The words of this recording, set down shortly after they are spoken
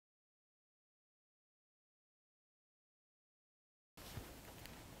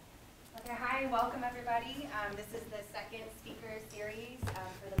Hi, welcome everybody. This is the second speaker series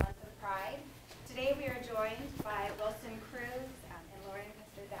for the month of Pride. Today we are joined by Wilson Cruz and Lauren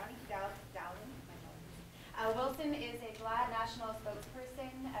Custer-Dowling. Wilson is a GLAAD national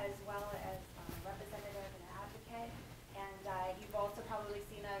spokesperson as well as representative and advocate. And you've also probably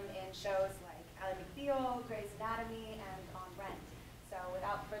seen him in shows like Ally McBeal, Grey's Anatomy, and on Rent. So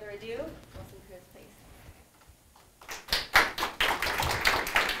without further ado, Wilson Cruz, please.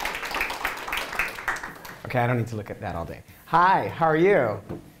 Okay, I don't need to look at that all day. Hi, how are you?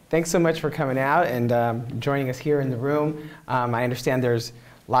 Thanks so much for coming out and joining us here in the room. I understand there's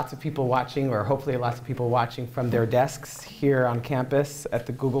lots of people watching, or hopefully lots of people watching from their desks here on campus at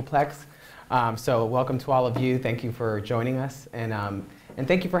the Googleplex. So welcome to all of you. Thank you for joining us. And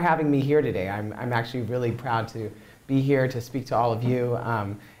thank you for having me here today. I'm actually really proud to be here to speak to all of you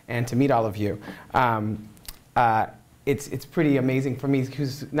and to meet all of you. It's pretty amazing for me,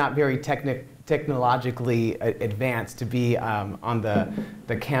 who's not very technologically advanced, to be on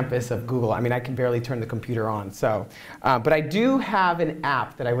the campus of Google. I mean, I can barely turn the computer on. So, but I do have an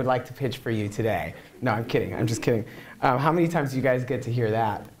app that I would like to pitch for you today. No, I'm kidding. I'm just kidding. How many times do you guys get to hear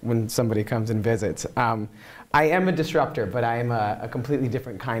that when somebody comes and visits? I am a disruptor, but I am a completely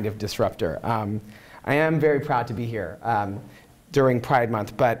different kind of disruptor. I am very proud to be here during Pride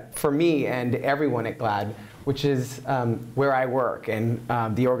Month, but for me and everyone at GLAAD, which is where I work and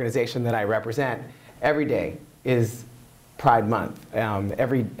the organization that I represent, every day is Pride Month.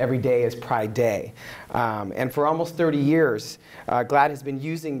 Every day is Pride Day. And for almost 30 years, GLAAD has been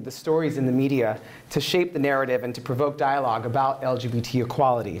using the stories in the media to shape the narrative and to provoke dialogue about LGBT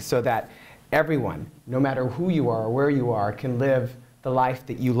equality so that everyone, no matter who you are or where you are, can live the life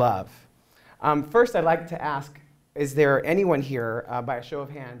that you love. First, I'd like to ask, is there anyone here, by a show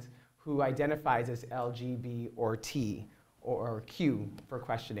of hands, who identifies as LGBT or T, or Q for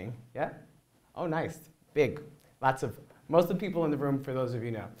questioning? Yeah? Oh, nice. Big. Most of the people in the room, for those of you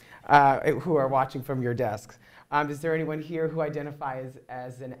know, who are watching from your desks. Is there anyone here who identifies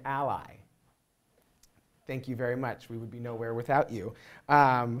as an ally? Thank you very much. We would be nowhere without you.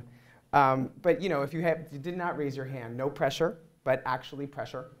 But you know, if you did not raise your hand, no pressure, but actually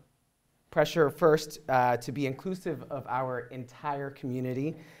pressure. Pressure first to be inclusive of our entire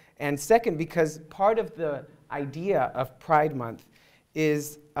community. And second, because part of the idea of Pride Month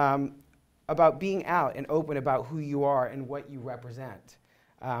is about being out and open about who you are and what you represent.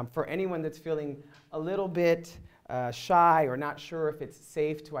 For anyone that's feeling a little bit shy or not sure if it's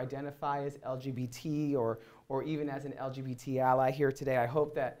safe to identify as LGBT or even as an LGBT ally here today, I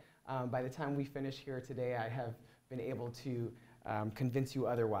hope that by the time we finish here today, I have been able to convince you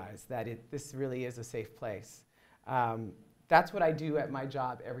otherwise, that this really is a safe place. That's what I do at my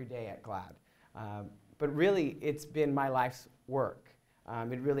job every day at GLAAD. But really, it's been my life's work.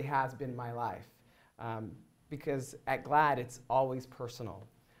 It really has been my life. Because at GLAAD, it's always personal.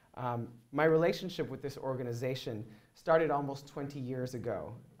 My relationship with this organization started almost 20 years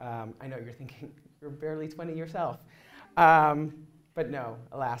ago. I know you're thinking, you're barely 20 yourself. But no,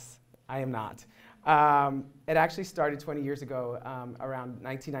 alas, I am not. It actually started 20 years ago, around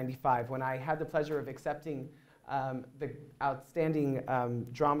 1995, when I had the pleasure of accepting the outstanding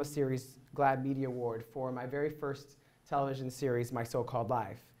drama series GLAAD Media Award for my very first television series, My So-Called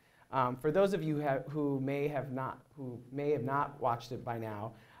Life. For those of you who may have not watched it by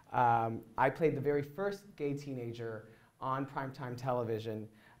now, I played the very first gay teenager on primetime television,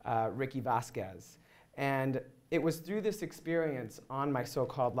 Ricky Vasquez. And it was through this experience on My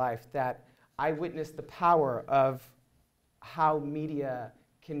So-Called Life that I witnessed the power of how media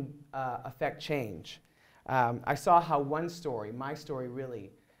can affect change. I saw how one story, my story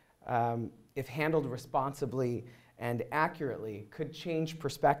really, if handled responsibly and accurately, could change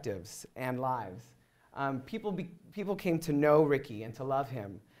perspectives and lives. People came to know Ricky and to love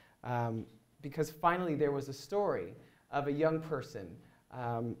him because finally there was a story of a young person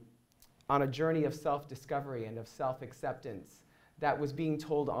on a journey of self-discovery and of self-acceptance that was being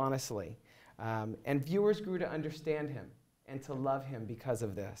told honestly. And viewers grew to understand him and to love him because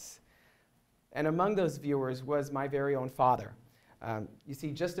of this. And among those viewers was my very own father. You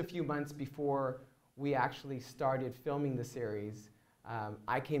see, just a few months before we actually started filming the series,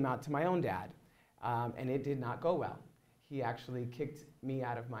 I came out to my own dad, and it did not go well. He actually kicked me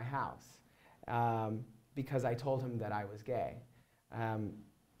out of my house because I told him that I was gay.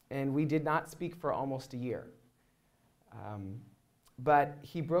 And we did not speak for almost a year. But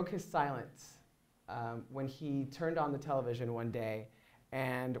he broke his silence when he turned on the television one day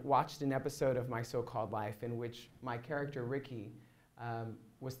and watched an episode of My So-Called Life in which my character, Ricky,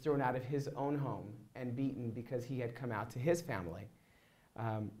 was thrown out of his own home and beaten because he had come out to his family.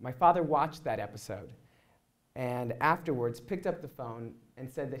 My father watched that episode and afterwards picked up the phone and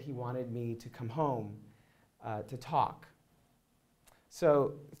said that he wanted me to come home to talk.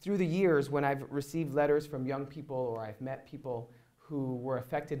 So through the years, when I've received letters from young people or I've met people who were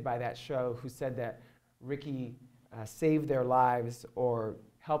affected by that show who said that Ricky saved their lives or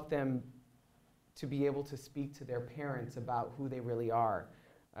helped them to be able to speak to their parents about who they really are,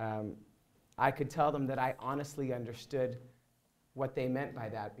 I could tell them that I honestly understood what they meant by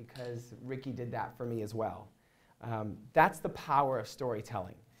that because Ricky did that for me as well. That's the power of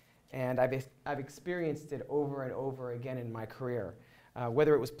storytelling. And I've experienced it over and over again in my career.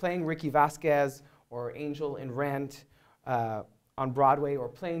 Whether it was playing Ricky Vasquez or Angel in Rent on Broadway or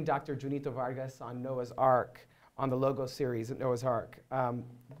playing Dr. Junito Vargas on Noah's Ark, on the Logo series at Noah's Ark.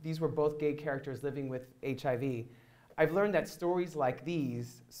 These were both gay characters living with HIV. I've learned that stories like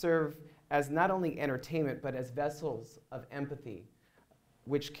these serve as not only entertainment, but as vessels of empathy,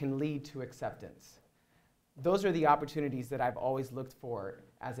 which can lead to acceptance. Those are the opportunities that I've always looked for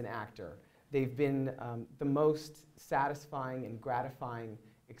as an actor. They've been the most satisfying and gratifying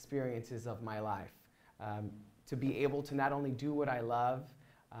experiences of my life. To be able to not only do what I love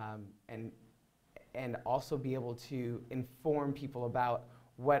and also be able to inform people about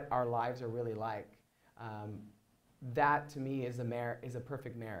what our lives are really like. That to me is a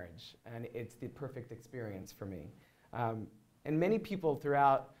perfect marriage, and it's the perfect experience for me. And many people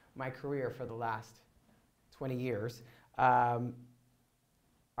throughout my career for the last 20 years are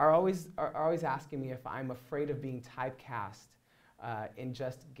always asking me if I'm afraid of being typecast in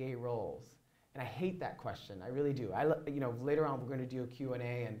just gay roles. And I hate that question, I really do. Later on we're going to do a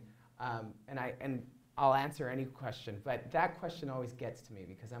Q&A and I'll answer any question, but that question always gets to me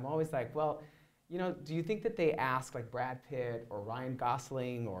because I'm always like, well, do you think that they ask like Brad Pitt or Ryan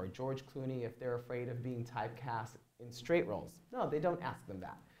Gosling or George Clooney if they're afraid of being typecast in straight roles? No, they don't ask them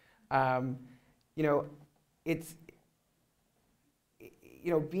that.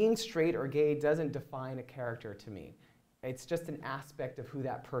 Being straight or gay doesn't define a character to me. It's just an aspect of who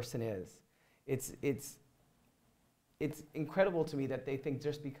that person is. It's incredible to me that they think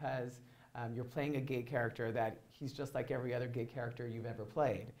just because you're playing a gay character that he's just like every other gay character you've ever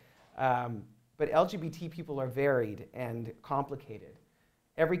played. But LGBT people are varied and complicated.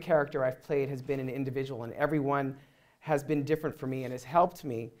 Every character I've played has been an individual, and everyone has been different for me and has helped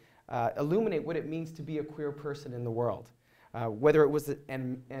me illuminate what it means to be a queer person in the world. Whether it was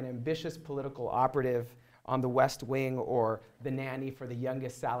an ambitious political operative on the West Wing, or the nanny for the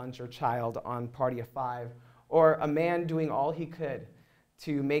youngest Salinger child on Party of Five, or a man doing all he could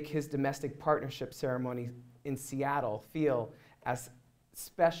to make his domestic partnership ceremony in Seattle feel as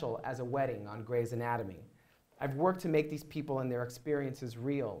special as a wedding on Grey's Anatomy. I've worked to make these people and their experiences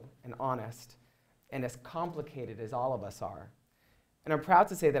real and honest, and as complicated as all of us are. And I'm proud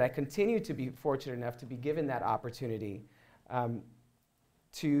to say that I continue to be fortunate enough to be given that opportunity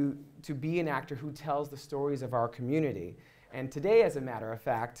to be an actor who tells the stories of our community. And today, as a matter of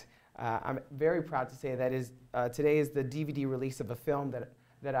fact, I'm very proud to say that today is the DVD release of a film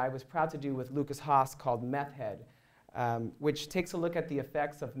that I was proud to do with Lucas Haas called Meth Head, which takes a look at the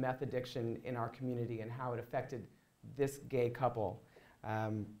effects of meth addiction in our community and how it affected this gay couple.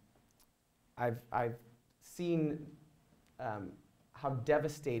 I've seen how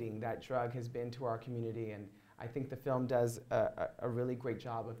devastating that drug has been to our community, and I think the film does a really great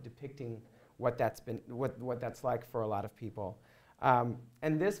job of depicting what that's like for a lot of people.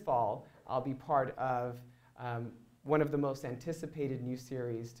 And this fall, I'll be part of one of the most anticipated new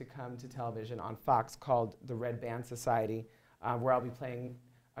series to come to television on Fox called The Red Band Society, where I'll be playing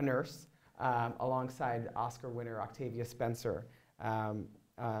a nurse alongside Oscar winner Octavia Spencer.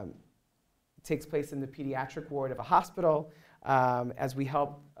 It takes place in the pediatric ward of a hospital as we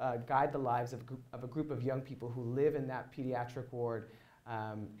help guide the lives of a group of young people who live in that pediatric ward,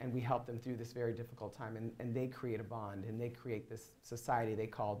 and we help them through this very difficult time, and they create a bond, and they create this society they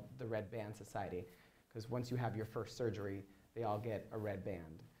call the Red Band Society, because once you have your first surgery, they all get a red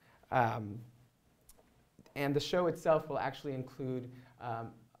band. And the show itself will actually include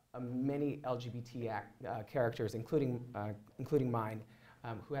many LGBT characters, including mine,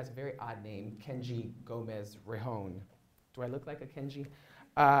 who has a very odd name, Kenji Gomez Rejon. Do I look like a Kenji?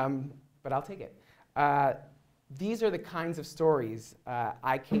 But I'll take it. These are the kinds of stories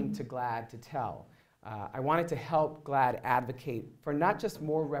I came to GLAAD to tell. I wanted to help GLAAD advocate for not just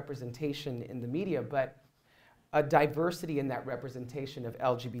more representation in the media, but a diversity in that representation of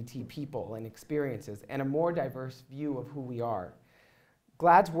LGBT people and experiences, and a more diverse view of who we are.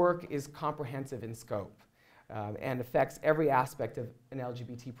 GLAAD's work is comprehensive in scope and affects every aspect of an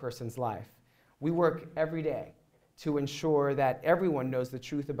LGBT person's life. We work every day to ensure that everyone knows the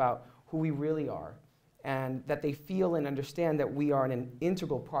truth about who we really are, and that they feel and understand that we are an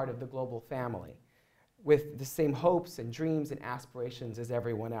integral part of the global family with the same hopes and dreams and aspirations as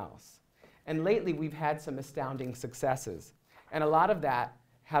everyone else. And lately, we've had some astounding successes. And a lot of that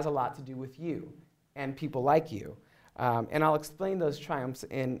has a lot to do with you and people like you. And I'll explain those triumphs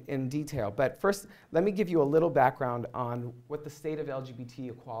in detail. But first, let me give you a little background on what the state of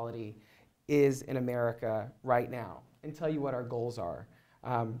LGBT equality is in America right now and tell you what our goals are.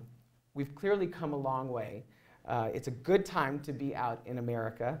 We've clearly come a long way. It's a good time to be out in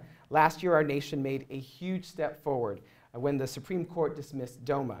America. Last year, our nation made a huge step forward when the Supreme Court dismissed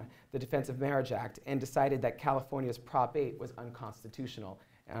DOMA, the Defense of Marriage Act, and decided that California's Prop 8 was unconstitutional.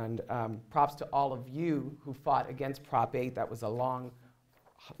 And props to all of you who fought against Prop 8. That was a long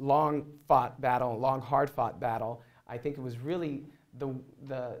fought battle, a long, hard fought battle. I think it was really the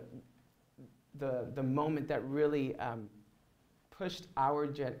moment that really pushed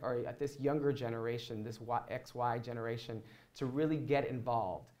this younger generation, this XY generation, to really get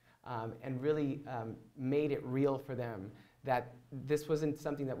involved and really made it real for them that this wasn't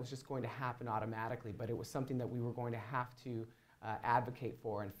something that was just going to happen automatically, but it was something that we were going to have to advocate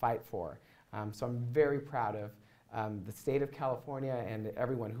for and fight for. So I'm very proud of the state of California and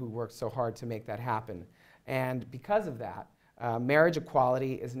everyone who worked so hard to make that happen. And because of that, marriage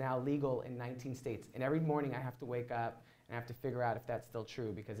equality is now legal in 19 states. And every morning I have to wake up and I have to figure out if that's still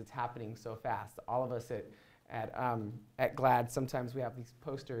true because it's happening so fast. All of us at GLAAD, sometimes we have these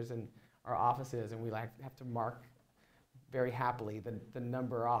posters in our offices and we have to mark very happily the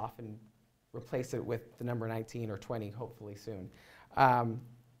number off and replace it with the number 19 or 20, hopefully soon.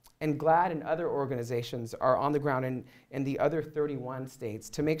 And GLAAD and other organizations are on the ground in the other 31 states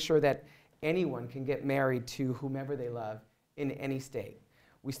to make sure that anyone can get married to whomever they love in any state.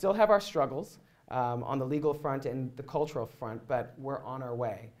 We still have our struggles on the legal front and the cultural front, but we're on our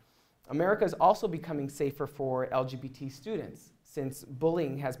way. America is also becoming safer for LGBT students since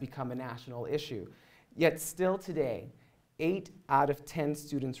bullying has become a national issue. Yet still today, 8 out of 10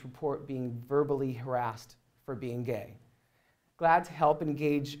 students report being verbally harassed for being gay. GLAAD's Help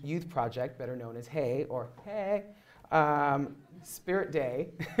Engage Youth Project, better known as HEY, or Hey, Spirit Day,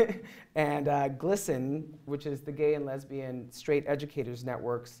 and GLISTEN, which is the Gay and Lesbian Straight Educators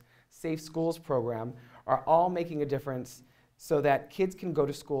Network's Safe Schools program, are all making a difference so that kids can go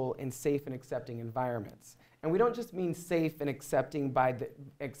to school in safe and accepting environments. And we don't just mean safe and accepted by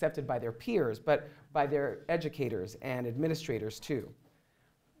their peers, but by their educators and administrators too.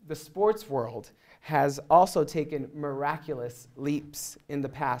 The sports world has also taken miraculous leaps in the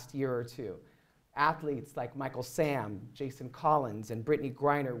past year or two. Athletes like Michael Sam, Jason Collins, and Brittany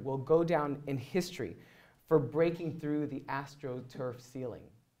Griner will go down in history for breaking through the AstroTurf ceiling.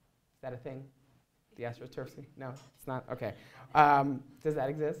 Is that a thing? The AstroTurf ceiling? No, it's not? Okay. Does that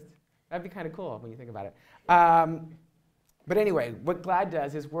exist? That'd be kind of cool when you think about it. But anyway, what GLAAD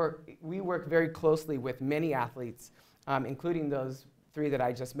does is we work very closely with many athletes, including those 3 that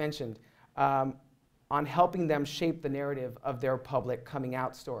I just mentioned, on helping them shape the narrative of their public coming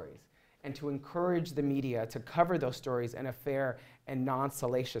out stories and to encourage the media to cover those stories in a fair and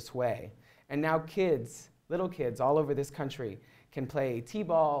non-salacious way. And now kids, little kids all over this country can play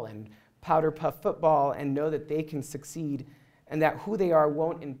t-ball and powder puff football and know that they can succeed and that who they are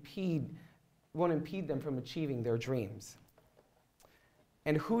won't impede them from achieving their dreams.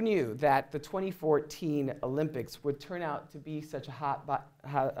 And who knew that the 2014 Olympics would turn out to be such a hot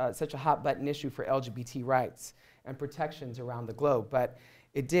button issue for LGBT rights and protections around the globe, but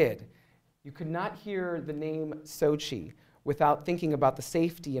it did. You could not hear the name Sochi without thinking about the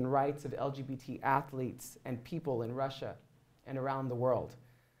safety and rights of LGBT athletes and people in Russia and around the world.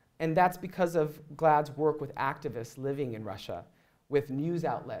 And that's because of GLAAD's work with activists living in Russia, with news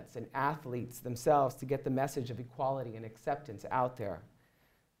outlets and athletes themselves to get the message of equality and acceptance out there.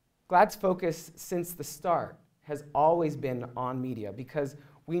 GLAAD's focus since the start has always been on media because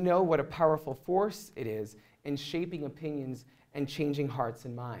we know what a powerful force it is in shaping opinions and changing hearts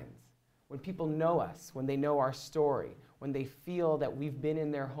and minds. When people know us, when they know our story, when they feel that we've been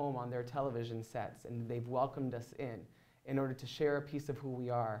in their home on their television sets and they've welcomed us in order to share a piece of who we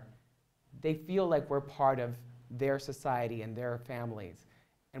are, they feel like we're part of their society and their families.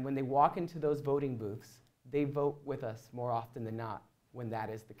 And when they walk into those voting booths, they vote with us more often than not when that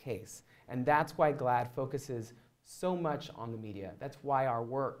is the case. And that's why GLAAD focuses so much on the media. That's why our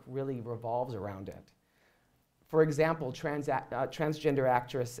work really revolves around it. For example, transgender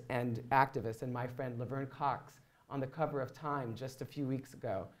actress and activist and my friend Laverne Cox on the cover of Time just a few weeks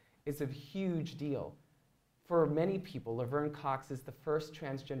ago is a huge deal. For many people, Laverne Cox is the first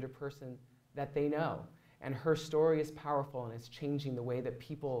transgender person that they know. and her story is powerful and it's changing the way that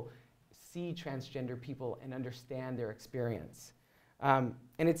people see transgender people and understand their experience. And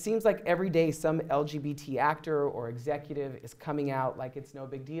it seems like every day some LGBT actor or executive is coming out like it's no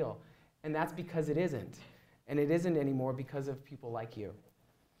big deal. And that's because it isn't. And it isn't anymore because of people like you.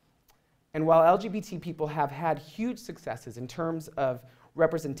 And while LGBT people have had huge successes in terms of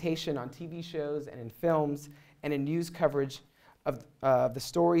representation on TV shows and in films and in news coverage of the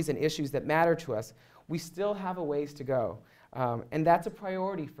stories and issues that matter to us, we still have a ways to go. And that's a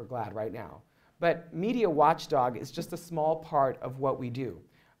priority for GLAAD right now. But Media Watchdog is just a small part of what we do.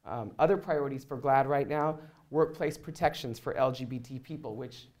 Other priorities for GLAAD right now, workplace protections for LGBT people,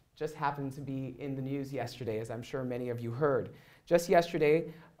 which just happened to be in the news yesterday, as I'm sure many of you heard. Just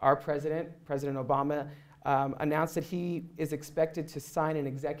yesterday, our president, President Obama, announced that he is expected to sign an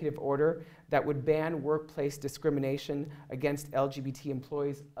executive order that would ban workplace discrimination against LGBT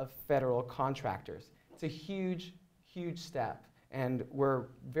employees of federal contractors. It's a huge, huge step, and we're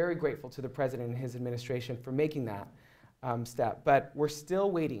very grateful to the president and his administration for making that step. But we're still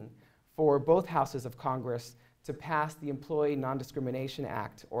waiting for both houses of Congress to pass the Employee Non-Discrimination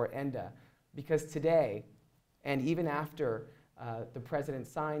Act, or ENDA, because today, and even after the president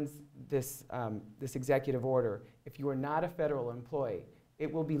signs this executive order, if you are not a federal employee,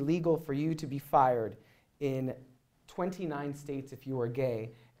 it will be legal for you to be fired in 29 states if you are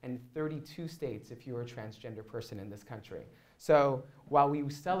gay, and 32 states if you are a transgender person in this country. So while we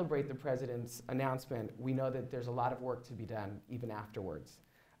celebrate the president's announcement, we know that there's a lot of work to be done even afterwards.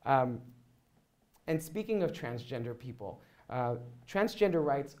 And speaking of transgender people, transgender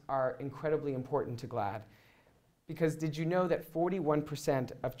rights are incredibly important to GLAAD. Because did you know that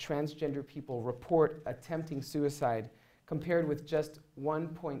 41% of transgender people report attempting suicide, compared with just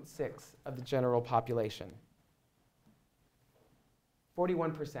 1.6% of the general population?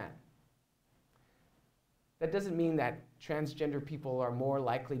 41%. That doesn't mean that transgender people are more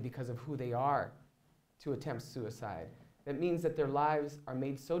likely because of who they are to attempt suicide. That means that their lives are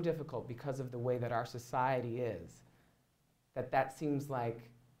made so difficult because of the way that our society is, that seems like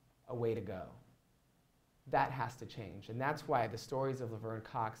a way to go. That has to change. And that's why the stories of Laverne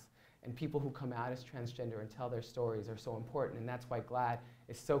Cox and people who come out as transgender and tell their stories are so important. And that's why GLAAD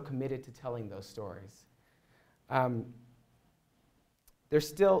is so committed to telling those stories. There's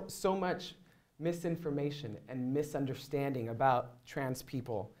still so much misinformation and misunderstanding about trans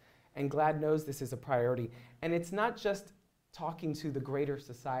people. And GLAAD knows this is a priority. And it's not just talking to the greater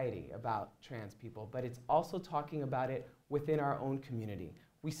society about trans people, but it's also talking about it within our own community.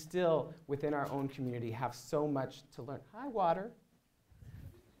 We still, within our own community, have so much to learn. Hi, Water.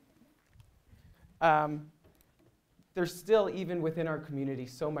 There's still, even within our community,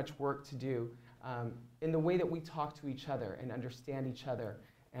 so much work to do in the way that we talk to each other and understand each other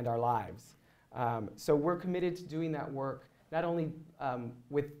and our lives. So we're committed to doing that work, not only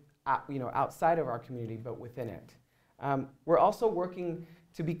outside of our community, but within it. We're also working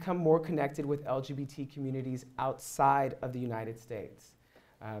to become more connected with LGBT communities outside of the United States.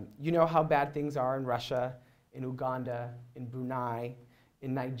 You know how bad things are in Russia, in Uganda, in Brunei,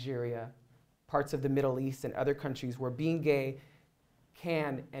 in Nigeria, parts of the Middle East and other countries where being gay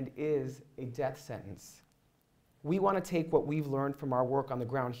can and is a death sentence. We want to take what we've learned from our work on the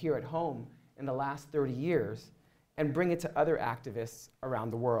ground here at home in the last 30 years and bring it to other activists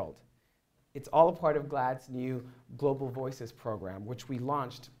around the world. It's all a part of GLAAD's new Global Voices program, which we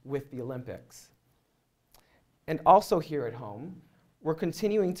launched with the Olympics. And also here at home, we're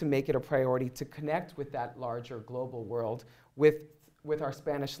continuing to make it a priority to connect with that larger global world with our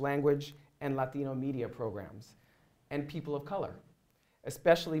Spanish language and Latino media programs and people of color.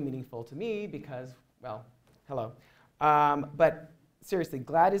 Especially meaningful to me because, well, hello. But seriously,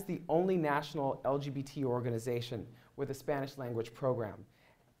 GLAAD is the only national LGBT organization with a Spanish language program.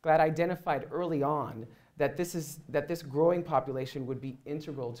 GLAAD identified early on that this growing population would be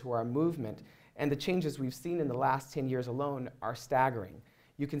integral to our movement, and the changes we've seen in the last 10 years alone are staggering.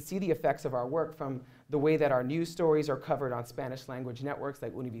 You can see the effects of our work from the way that our news stories are covered on Spanish language networks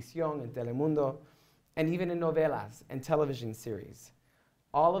like Univision and Telemundo, and even in novelas and television series.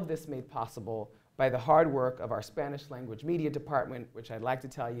 All of this made possible by the hard work of our Spanish language media department, which I'd like to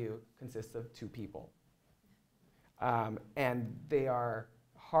tell you consists of 2 people. And they are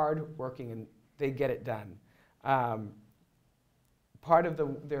hard working and they get it done. Part of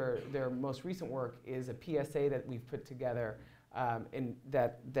their most recent work is a PSA that we've put together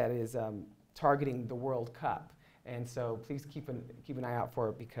that is targeting the World Cup. And so please keep an eye out for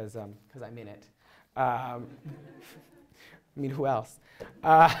it because I'm in it. I mean, who else?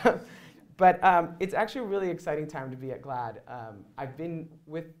 But it's actually a really exciting time to be at GLAAD. I've been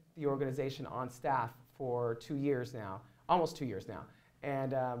with the organization on staff for 2 years now, almost 2 years now.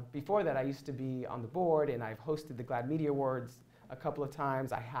 And before that, I used to be on the board, and I've hosted the GLAAD Media Awards a couple of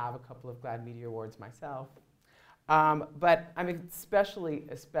times. I have a couple of GLAAD Media Awards myself. But I'm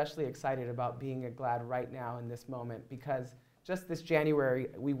especially excited about being at GLAAD right now in this moment, because just this January,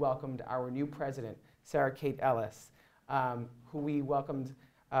 we welcomed our new president, Sarah Kate Ellis, who we welcomed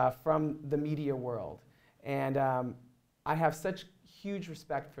from the media world. And I have such huge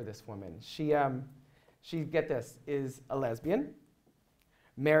respect for this woman. She, get this, is a lesbian,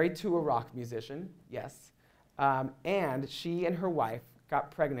 married to a rock musician, yes, and she and her wife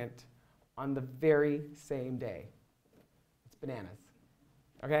got pregnant on the very same day. It's bananas,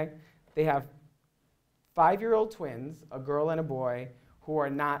 okay? They have 5-year-old twins, a girl and a boy, who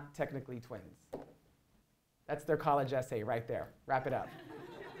are not technically twins. That's their college essay right there. Wrap it up,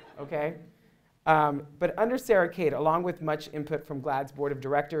 okay? But under Sarah Kate, along with much input from GLAAD's board of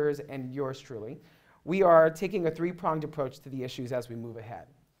directors and yours truly, we are taking a 3-pronged approach to the issues as we move ahead.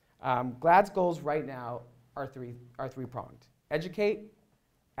 GLAAD's goals right now are three-pronged: educate,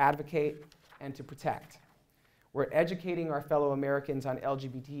 advocate, and to protect. We're educating our fellow Americans on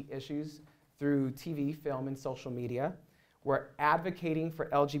LGBT issues through TV, film, and social media. We're advocating for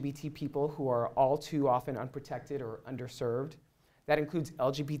LGBT people who are all too often unprotected or underserved. That includes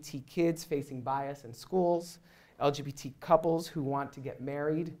LGBT kids facing bias in schools, LGBT couples who want to get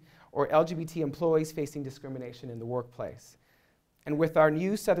married, or LGBT employees facing discrimination in the workplace. And with our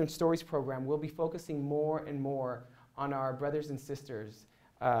new Southern Stories program, we'll be focusing more and more on our brothers and sisters,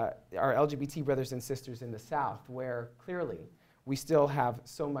 our LGBT brothers and sisters in the South, where clearly we still have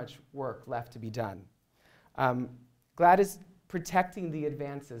so much work left to be done. GLAAD is protecting the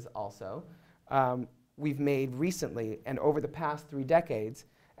advances also we've made recently and over the past 3 decades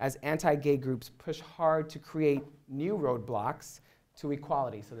as anti-gay groups push hard to create new roadblocks to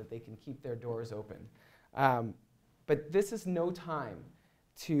equality so that they can keep their doors open. But this is no time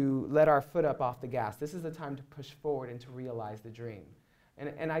to let our foot up off the gas. This is the time to push forward and to realize the dream.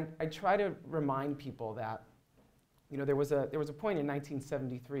 And I try to remind people that, you know, there was a point in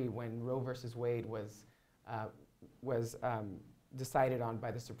 1973 when Roe versus Wade was decided on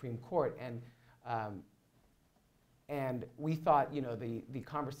by the Supreme Court, and we thought, you know, the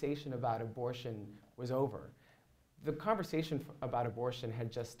conversation about abortion was over. The conversation about abortion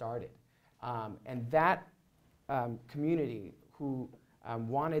had just started, and that community who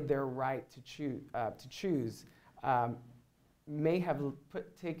wanted their right to choose may have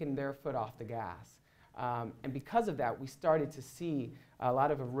taken their foot off the gas. And because of that, we started to see a lot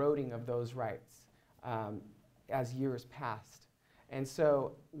of eroding of those rights as years passed. And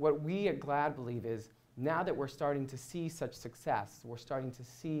so what we at GLAAD believe is, now that we're starting to see such success, we're starting to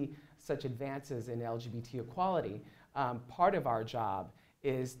see such advances in LGBT equality, part of our job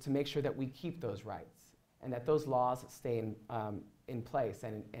is to make sure that we keep those rights and that those laws stay in place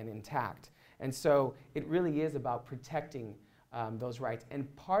and intact. And so it really is about protecting those rights.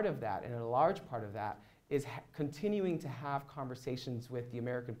 And part of that, and a large part of that, is continuing to have conversations with the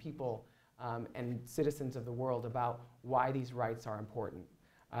American people and citizens of the world about why these rights are important.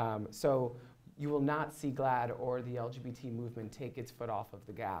 So you will not see GLAAD or the LGBT movement take its foot off of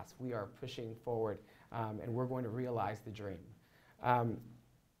the gas. We are pushing forward, and we're going to realize the dream.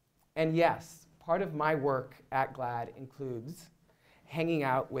 And yes, part of my work at GLAAD includes hanging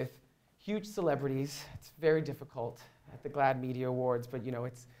out with huge celebrities. It's very difficult at the GLAAD Media Awards, but you know,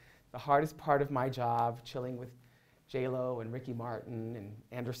 it's the hardest part of my job, chilling with J-Lo and Ricky Martin and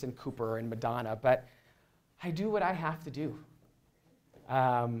Anderson Cooper and Madonna, but I do what I have to do.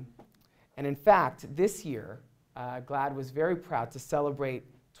 And in fact, this year, GLAAD was very proud to celebrate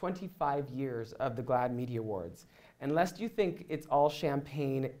 25 years of the GLAAD Media Awards. And lest you think it's all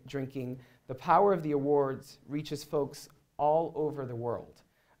champagne drinking, the power of the awards reaches folks all over the world.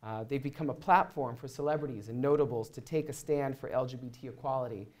 They've become a platform for celebrities and notables to take a stand for LGBT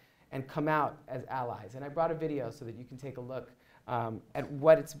equality and come out as allies. And I brought a video so that you can take a look at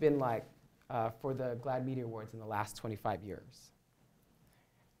what it's been like for the GLAAD Media Awards in the last 25 years.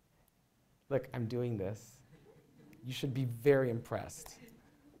 Look, I'm doing this. You should be very impressed.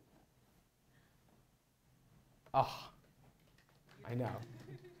 Oh, I know.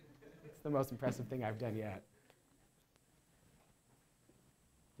 It's the most impressive thing I've done yet.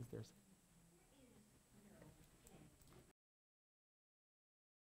 Is there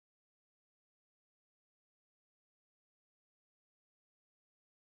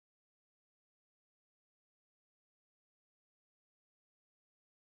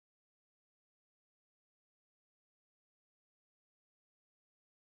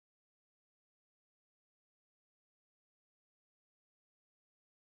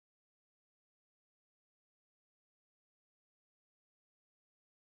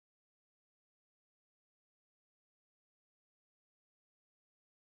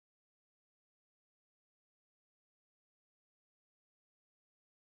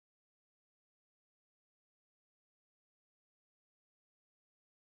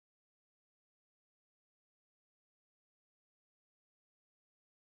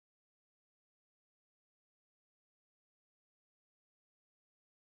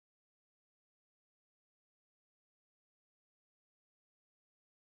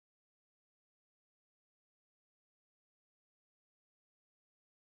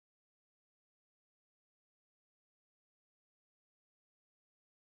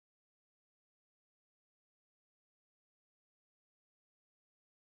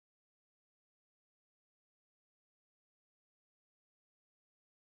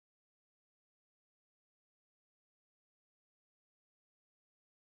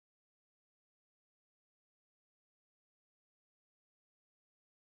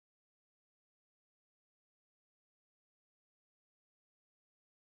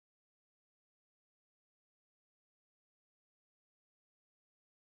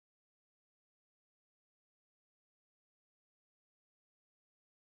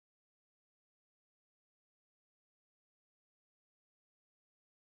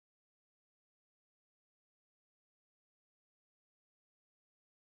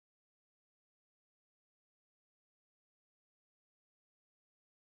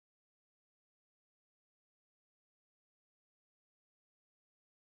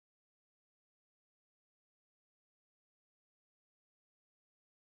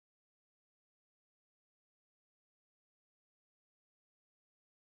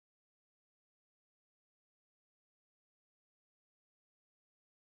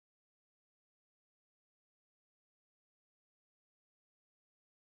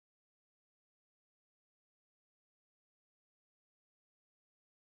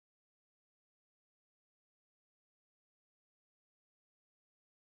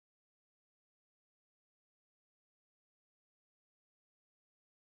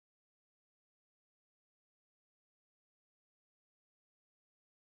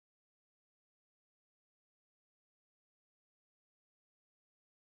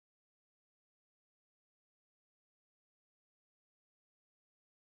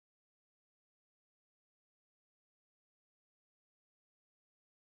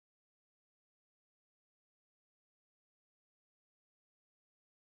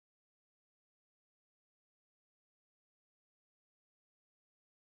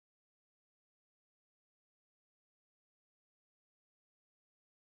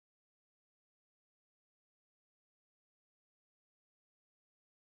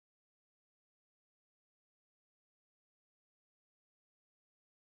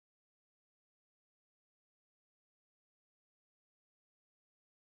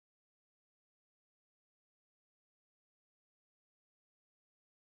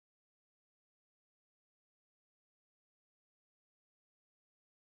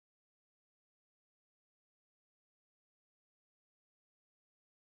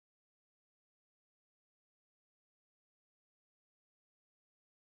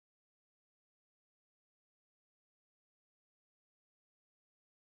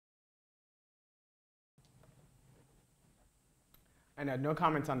I know, no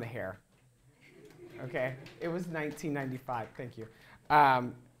comments on the hair. Okay, it was 1995, thank you.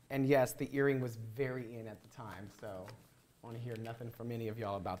 And yes, the earring was very in at the time, so I want to hear nothing from any of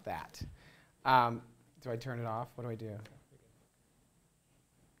y'all about that. Do I turn it off? What do I do?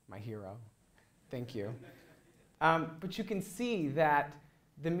 My hero. Thank you. But you can see that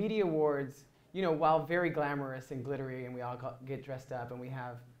the media awards, you know, while very glamorous and glittery and we all get dressed up and we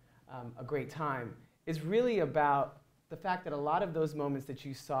have a great time, is really about the fact that a lot of those moments that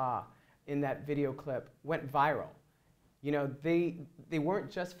you saw in that video clip went viral. You know, they weren't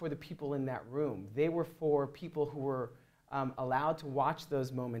just for the people in that room. They were for people who were allowed to watch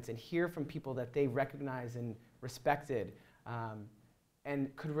those moments and hear from people that they recognized and respected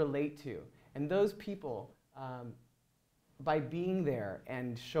and could relate to. And those people, by being there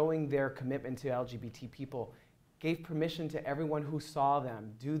and showing their commitment to LGBT people, gave permission to everyone who saw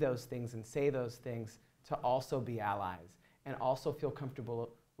them do those things and say those things to also be allies and also feel comfortable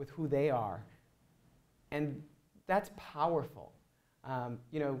with who they are. And that's powerful.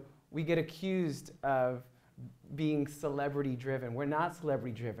 You know, we get accused of being celebrity-driven. We're not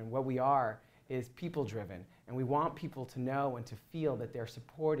celebrity-driven. What we are is people-driven. And we want people to know and to feel that they're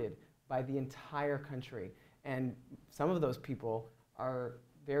supported by the entire country. And some of those people are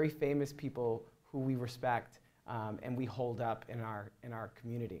very famous people who we respect and we hold up in our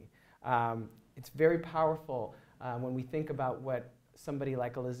community. It's very powerful when we think about what somebody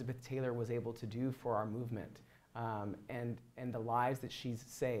like Elizabeth Taylor was able to do for our movement and the lives that she's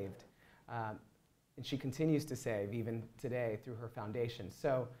saved. And she continues to save even today through her foundation.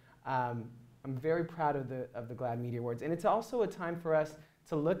 So I'm very proud of the GLAAD Media Awards. And it's also a time for us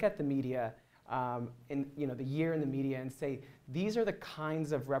to look at the media in the year in the media and say, these are the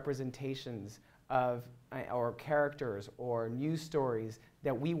kinds of representations of or characters or news stories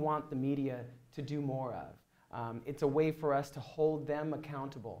that we want the media to do more of. It's a way for us to hold them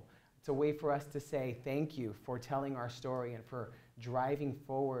accountable. It's a way for us to say thank you for telling our story and for driving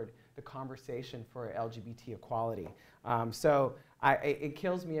forward the conversation for LGBT equality. So it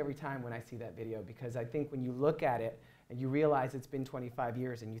kills me every time when I see that video, because I think when you look at it and you realize it's been 25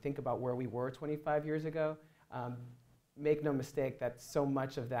 years and you think about where we were 25 years ago, make no mistake that so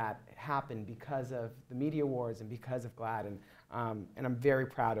much of that happened because of the media awards and because of GLAAD, and I'm very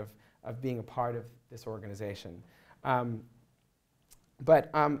proud of being a part of this organization.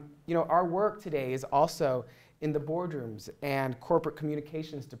 But you know, our work today is also in the boardrooms and corporate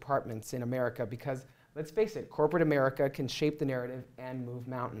communications departments in America, because let's face it, corporate America can shape the narrative and move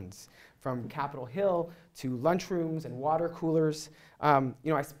mountains, from Capitol Hill to lunchrooms and water coolers. You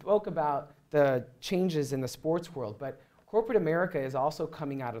know, I spoke about the changes in the sports world, but corporate America is also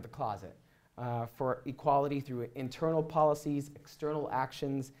coming out of the closet for equality through internal policies, external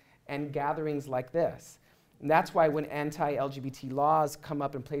actions, and gatherings like this. And that's why when anti-LGBT laws come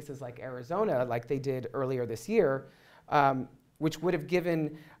up in places like Arizona, like they did earlier this year, which would have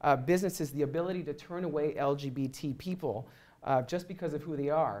given businesses the ability to turn away LGBT people just because of who they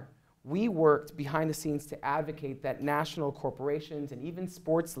are, we worked behind the scenes to advocate that national corporations and even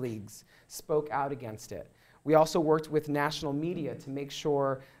sports leagues spoke out against it. We also worked with national media to make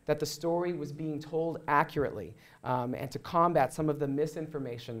sure that the story was being told accurately and to combat some of the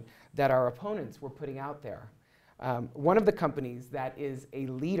misinformation that our opponents were putting out there. One of the companies that is a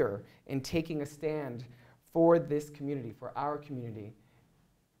leader in taking a stand for this community, for our community,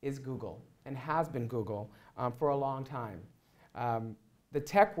 is Google, and has been Google for a long time. The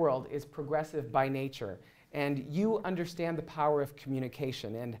tech world is progressive by nature, and you understand the power of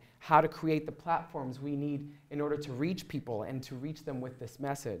communication and how to create the platforms we need in order to reach people and to reach them with this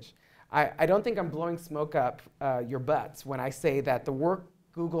message. I don't think I'm blowing smoke up your butts when I say that the work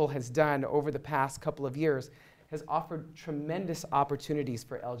Google has done over the past couple of years has offered tremendous opportunities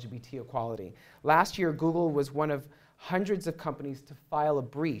for LGBT equality. Last year, Google was one of hundreds of companies to file a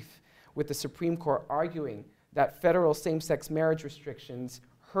brief with the Supreme Court arguing that federal same-sex marriage restrictions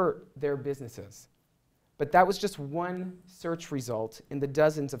hurt their businesses. But that was just one search result in the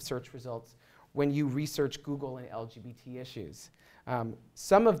dozens of search results when you research Google and LGBT issues.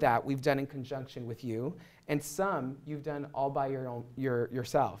 Some of that we've done in conjunction with you, and some you've done all by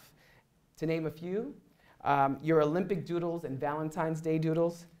yourself. To name a few, your Olympic doodles and Valentine's Day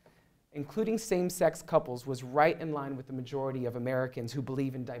doodles, including same-sex couples, was right in line with the majority of Americans who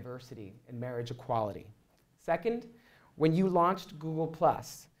believe in diversity and marriage equality. Second, when you launched Google+,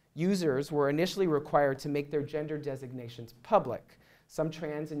 users were initially required to make their gender designations public. Some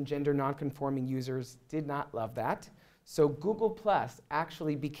trans and gender nonconforming users did not love that, so Google+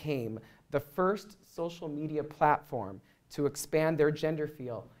 actually became the first social media platform to expand their gender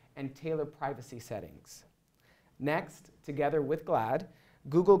field and tailor privacy settings. Next, together with GLAAD,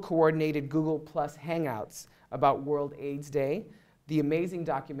 Google coordinated Google Plus Hangouts about World AIDS Day, the amazing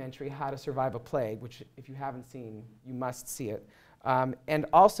documentary How to Survive a Plague, which if you haven't seen, you must see it, and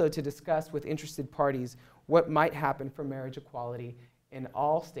also to discuss with interested parties what might happen for marriage equality in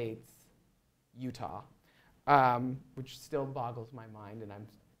all states, Utah, which still boggles my mind, and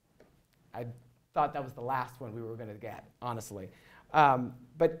I thought that was the last one we were going to get, honestly.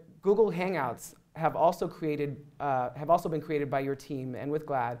 But Google Hangouts have also been created by your team and with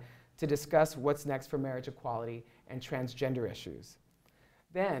GLAAD to discuss what's next for marriage equality and transgender issues.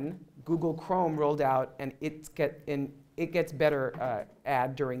 Then Google Chrome rolled out an It Gets Better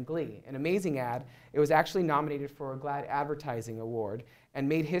ad during Glee, an amazing ad. It was actually nominated for a GLAAD Advertising Award and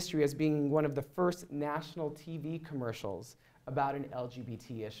made history as being one of the first national TV commercials about an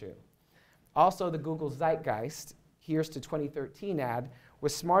LGBT issue. Also, the Google Zeitgeist, Here's to 2013 ad,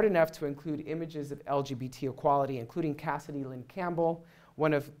 was smart enough to include images of LGBT equality, including Cassidy Lynn Campbell,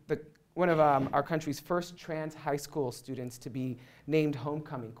 one of our country's first trans high school students to be named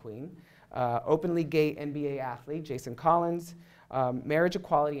homecoming queen, openly gay NBA athlete Jason Collins, marriage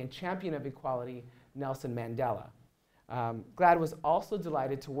equality and champion of equality Nelson Mandela. GLAAD was also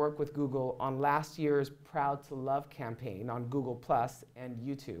delighted to work with Google on last year's Proud to Love campaign on Google Plus and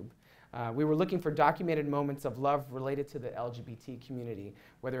YouTube. We were looking for documented moments of love related to the LGBT community,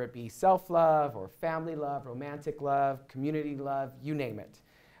 whether it be self-love or family love, romantic love, community love, you name it.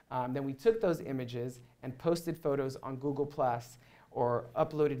 Then we took those images and posted photos on Google Plus or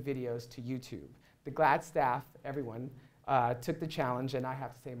uploaded videos to YouTube. The GLAAD staff, everyone, took the challenge, and I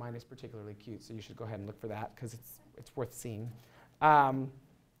have to say mine is particularly cute, so you should go ahead and look for that because it's worth seeing.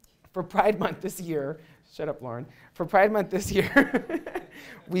 For Pride Month this year, shut up, Lauren. For Pride Month this year,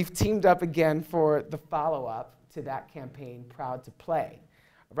 we've teamed up again for the follow-up to that campaign, Proud to Play.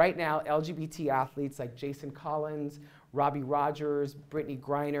 Right now, LGBT athletes like Jason Collins, Robbie Rogers, Brittany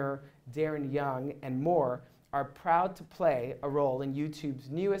Griner, Darren Young, and more are proud to play a role in YouTube's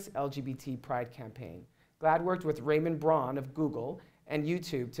newest LGBT Pride campaign. GLAAD worked with Raymond Braun of Google and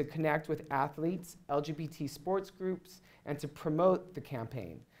YouTube to connect with athletes, LGBT sports groups, and to promote the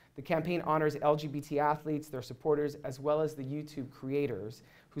campaign. The campaign honors LGBT athletes, their supporters, as well as the YouTube creators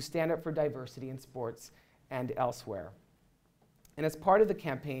who stand up for diversity in sports and elsewhere. And as part of the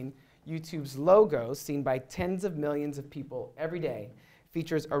campaign, YouTube's logo, seen by tens of millions of people every day,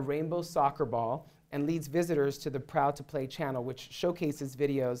 features a rainbow soccer ball and leads visitors to the Proud to Play channel, which showcases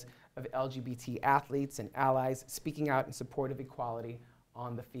videos of LGBT athletes and allies speaking out in support of equality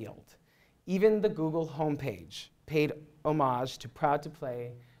on the field. Even the Google homepage paid homage to Proud to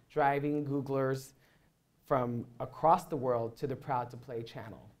Play, driving Googlers from across the world to the Proud to Play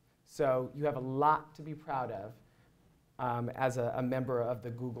channel. So you have a lot to be proud of as a member of the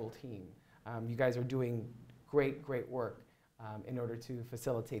Google team. You guys are doing great, great work in order to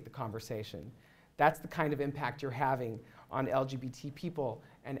facilitate the conversation. That's the kind of impact you're having on LGBT people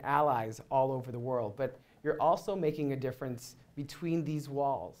and allies all over the world. But you're also making a difference between these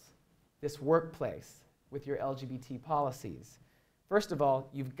walls, this workplace, with your LGBT policies. First of all,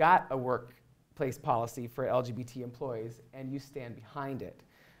 you've got a workplace policy for LGBT employees, and you stand behind it.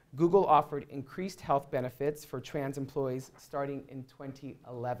 Google offered increased health benefits for trans employees starting in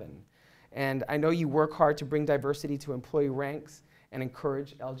 2011. And I know you work hard to bring diversity to employee ranks and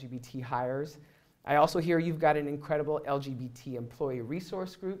encourage LGBT hires. I also hear you've got an incredible LGBT employee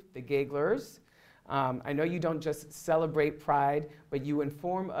resource group, the GLAAD. I know you don't just celebrate Pride, but you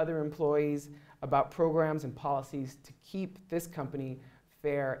inform other employees about programs and policies to keep this company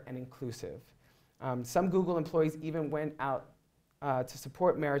fair and inclusive. Some Google employees even went out to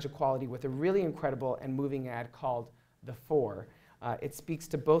support marriage equality with a really incredible and moving ad called The Four. It speaks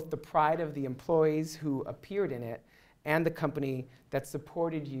to both the pride of the employees who appeared in it and the company that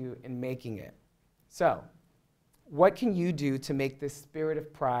supported you in making it. So, what can you do to make this spirit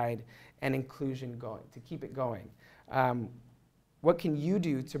of pride and inclusion going, to keep it going? What can you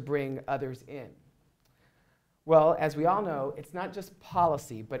do to bring others in? Well, as we all know, it's not just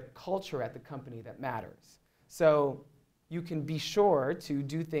policy, but culture at the company that matters. So you can be sure to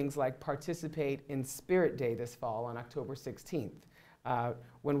do things like participate in Spirit Day this fall on October 16th,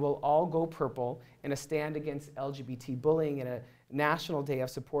 when we'll all go purple in a stand against LGBT bullying and a national day of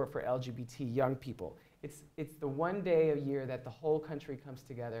support for LGBT young people. It's the one day a year that the whole country comes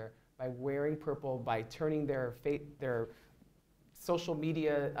together by wearing purple, by turning their social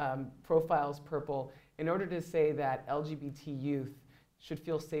media profiles purple, in order to say that LGBT youth should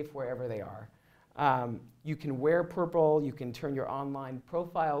feel safe wherever they are. You can wear purple, you can turn your online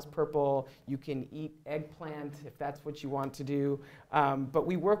profiles purple, you can eat eggplant if that's what you want to do, but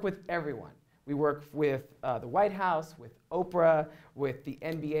we work with everyone. We work with the White House, with Oprah, with the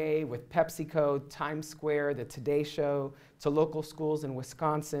NBA, with PepsiCo, Times Square, the Today Show, to local schools in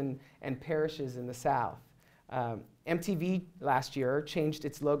Wisconsin and parishes in the South. MTV last year changed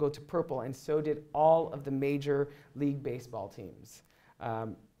its logo to purple, and so did all of the Major League Baseball teams.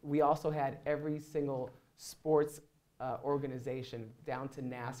 We also had every single sports organization, down to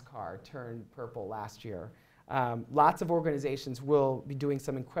NASCAR, turned purple last year. Lots of organizations will be doing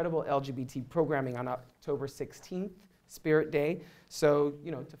some incredible LGBT programming on October 16th, Spirit Day. So,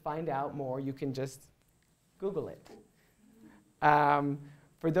 you know, to find out more, you can just Google it.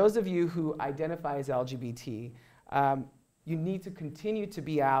 For those of you who identify as LGBT, you need to continue to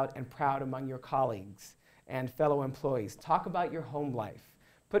be out and proud among your colleagues and fellow employees. Talk about your home life.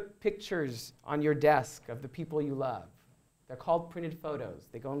 Put pictures on your desk of the people you love. They're called printed photos.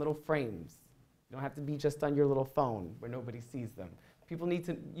 They go in little frames. You don't have to be just on your little phone where nobody sees them. People need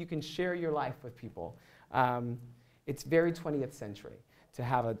to, you can share your life with people. It's very 20th century to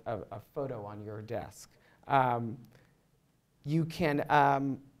have a photo on your desk. You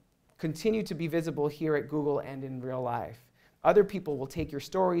can continue to be visible here at Google and in real life. Other people will take your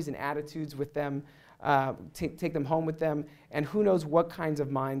stories and attitudes with them, take them home with them, and who knows what kinds of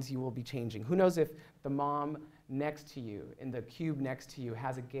minds you will be changing. Who knows if the mom next to you, in the cube next to you,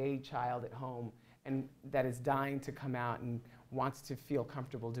 has a gay child at home and that is dying to come out and wants to feel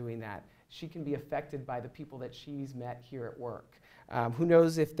comfortable doing that. She can be affected by the people that she's met here at work. Who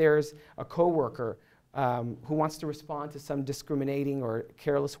knows if there's a coworker who wants to respond to some discriminating or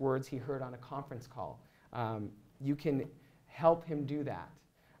careless words he heard on a conference call. You can help him do that.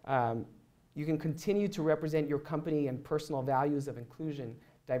 You can continue to represent your company and personal values of inclusion,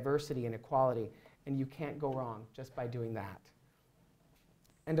 diversity, and equality, and you can't go wrong just by doing that.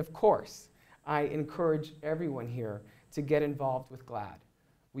 And of course, I encourage everyone here to get involved with GLAAD.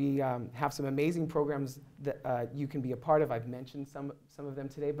 We have some amazing programs that you can be a part of. I've mentioned some of them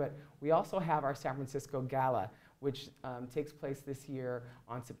today, but we also have our San Francisco Gala, which takes place this year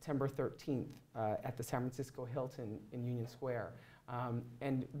on September 13th at the San Francisco Hilton in Union Square.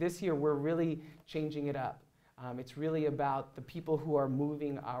 And this year, we're really changing it up. It's really about the people who are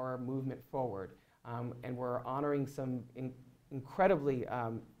moving our movement forward. And we're honoring some incredibly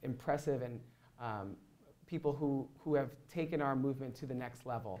impressive and people who have taken our movement to the next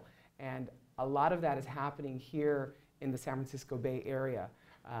level. And a lot of that is happening here in the San Francisco Bay Area.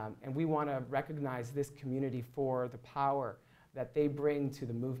 And we want to recognize this community for the power that they bring to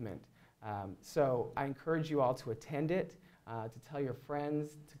the movement. So I encourage you all to attend it, to tell your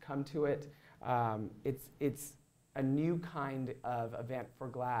friends to come to it. It's a new kind of event for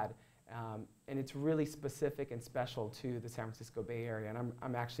GLAAD. And it's really specific and special to the San Francisco Bay Area, and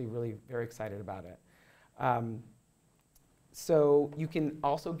I'm actually really very excited about it. So you can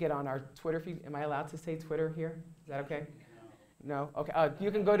also get on our Twitter feed. Am I allowed to say Twitter here? Is that okay? No? Okay. You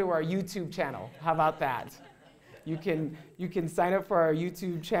can go to our YouTube channel. How about that? You can sign up for our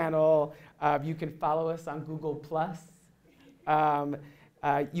YouTube channel. You can follow us on Google+.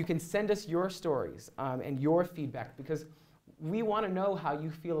 You can send us your stories and your feedback, because we want to know how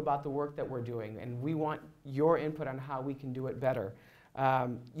you feel about the work that we're doing, and we want your input on how we can do it better.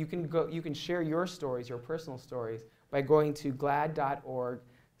 You can share your stories, your personal stories, by going to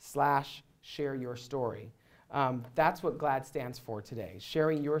glaad.org/shareyourstory. That's what GLAAD stands for today: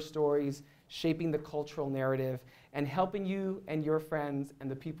 sharing your stories, shaping the cultural narrative, and helping you and your friends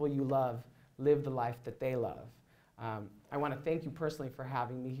and the people you love live the life that they love. I want to thank you personally for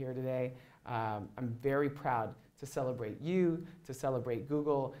having me here today. I'm very proud to celebrate you, to celebrate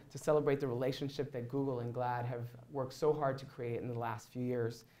Google, to celebrate the relationship that Google and GLAAD have worked so hard to create in the last few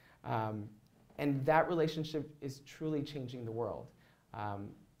years. And that relationship is truly changing the world.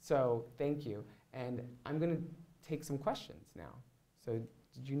 So thank you. And I'm going to take some questions now. So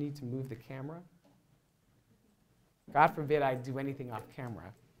did you need to move the camera? God forbid I do anything off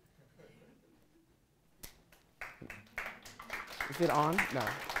camera. Is it on? No.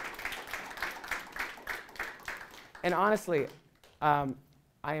 And honestly, I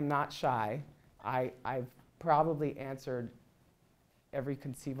am not shy. I've probably answered every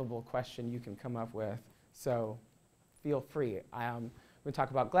conceivable question you can come up with, so feel free. We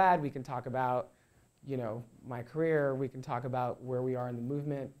talk about GLAAD, we can talk about, you know, my career, we can talk about where we are in the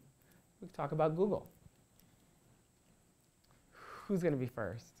movement, we can talk about Google. Who's going to be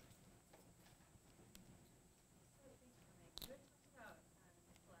first?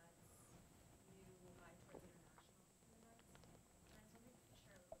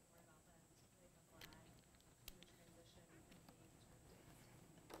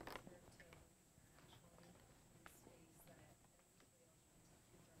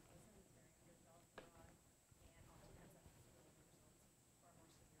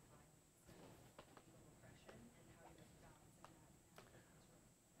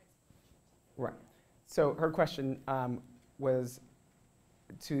 So her question was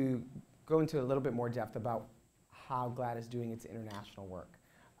to go into a little bit more depth about how GLAAD is doing its international work,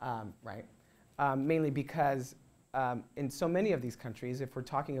 right? Mainly because in so many of these countries, if we're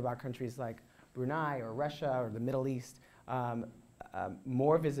talking about countries like Brunei or Russia or the Middle East,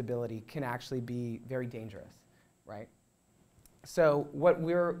 more visibility can actually be very dangerous, right? So what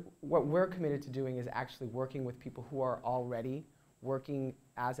we're committed to doing is actually working with people who are already working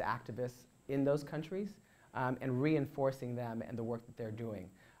as activists in those countries and reinforcing them and the work that they're doing.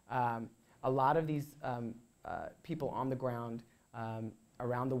 A lot of these people on the ground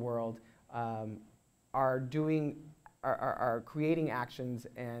around the world are creating actions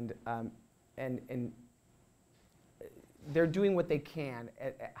and they're doing what they can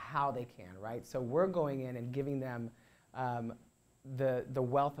at how they can, right? So we're going in and giving them the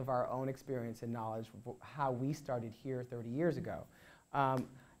wealth of our own experience and knowledge of how we started here 30 years ago.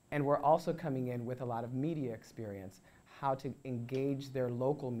 And we're also coming in with a lot of media experience, how to engage their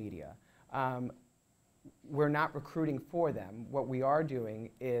local media. We're not recruiting for them. What we are doing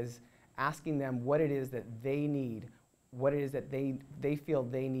is asking them what it is that they need, what it is that they feel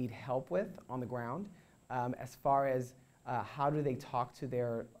they need help with on the ground, as far as how do they talk to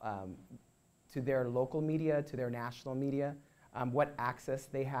their local media, to their national media, what access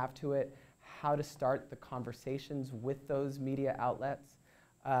they have to it, how to start the conversations with those media outlets.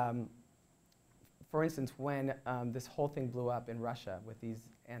 For instance, when this whole thing blew up in Russia with these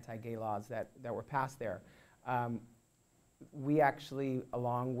anti-gay laws that were passed there, we actually,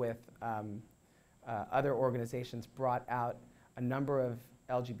 along with other organizations, brought out a number of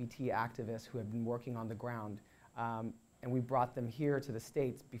LGBT activists who have been working on the ground. And we brought them here to the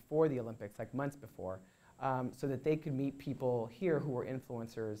States before the Olympics, like months before, so that they could meet people here who were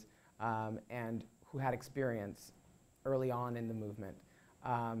influencers and who had experience early on in the movement,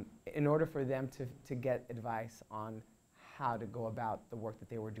 in order for them to get advice on how to go about the work that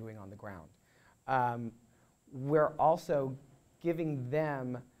they were doing on the ground. We're also giving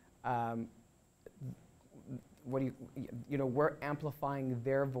them, we're amplifying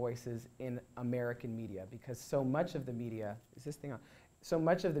their voices in American media, because so much of the media, so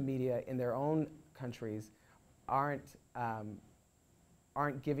much of the media in their own countries aren't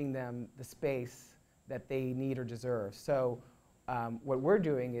giving them the space that they need or deserve. So what we're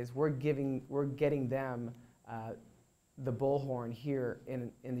doing is we're getting them the bullhorn here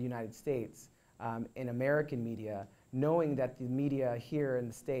in the United States, in American media, knowing that the media here in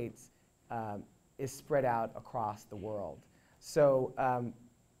the States is spread out across the world. So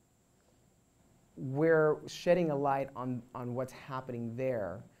we're shedding a light on what's happening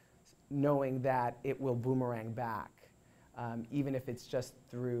there, knowing that it will boomerang back, even if it's just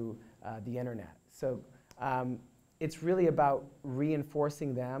through the internet. So it's really about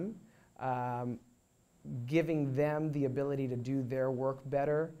reinforcing them, giving them the ability to do their work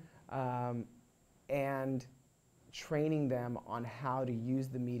better, and training them on how to use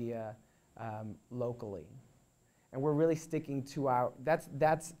the media locally. And we're really sticking to our,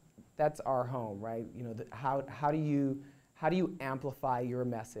 that's our home, right? You know, how do you amplify your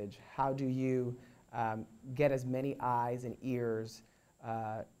message? How do you get as many eyes and ears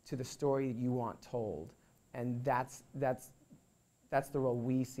to the story that you want told? And that's the role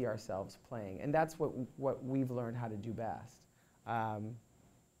we see ourselves playing. And that's what we've learned how to do best.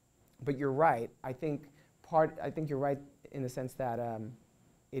 But you're right. I think you're right in the sense that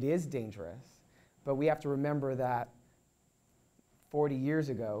it is dangerous, but we have to remember that 40 years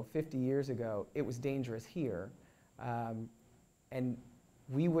ago, 50 years ago, it was dangerous here. And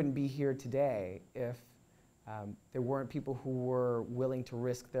we wouldn't be here today if there weren't people who were willing to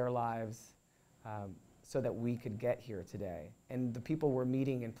risk their lives so that we could get here today. And the people we're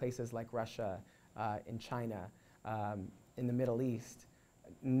meeting in places like Russia, in China, in the Middle East,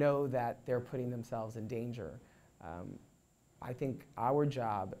 know that they're putting themselves in danger. I think our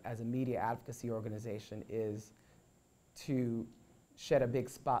job as a media advocacy organization is to shed a big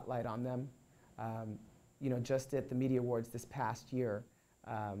spotlight on them. You know, just at the Media Awards this past year,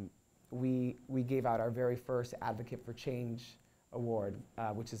 we gave out our very first Advocate for Change award,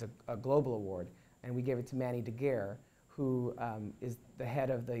 which is a global award, and we gave it to Manny Daguerre, who is the head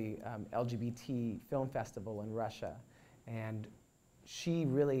of the LGBT Film Festival in Russia. And she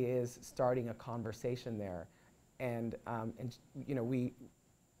really is starting a conversation there. And you know, we,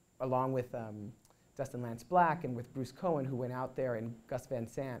 along with Dustin Lance Black and with Bruce Cohen, who went out there, and Gus Van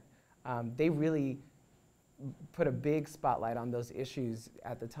Sant, they really put a big spotlight on those issues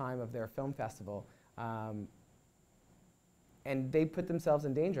at the time of their film festival. And they put themselves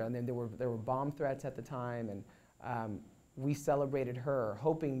in danger. And then there were bomb threats at the time, and we celebrated her,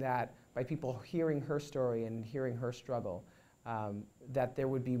 hoping that by people hearing her story and hearing her struggle, that there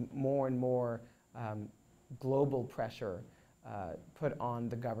would be more and more global pressure put on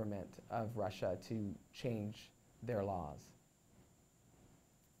the government of Russia to change their laws.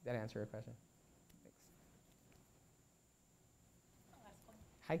 Did that answer your question? Thanks. Last one.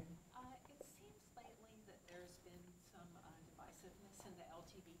 Hi. It seems lately that there's been some divisiveness in the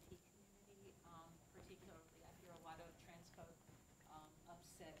LGBT community. Particularly, I hear a lot of trans folk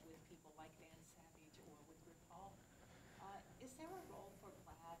upset with people like Van Savage or with RuPaul. Is there a role for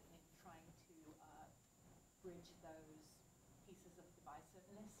GLAAD in trying to bridge those pieces of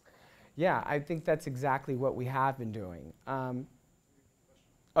divisiveness? Yeah, I think that's exactly what we have been doing.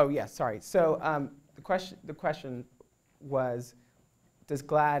 Oh, yes, sorry. So the question was, does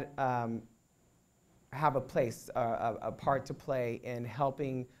GLAAD have a place, a part to play in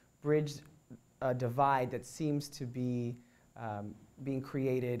helping bridge a divide that seems to be being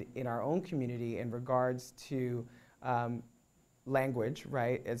created in our own community in regards to language,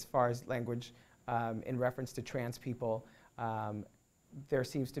 right? As far as language in reference to trans people, there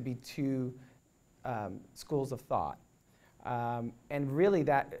seems to be two schools of thought. And really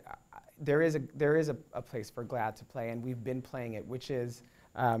there is a place for GLAAD to play, and we've been playing it, which is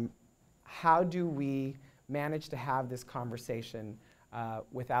how do we manage to have this conversation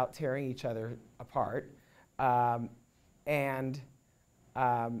without tearing each other apart, and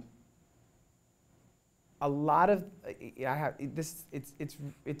a lot of it's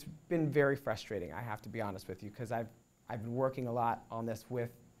been very frustrating, I have to be honest with you, because I've been working a lot on this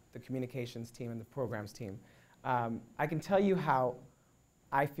with the communications team and the programs team. I can tell you how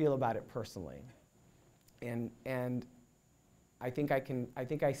I feel about it personally, and I think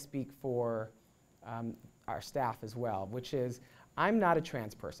I speak for our staff as well, which is I'm not a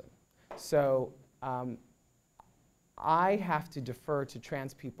trans person, so I have to defer to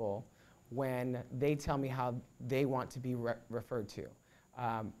trans people when they tell me how they want to be referred to.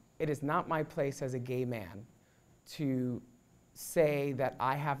 It is not my place as a gay man to say that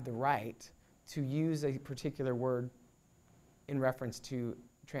I have the right to use a particular word in reference to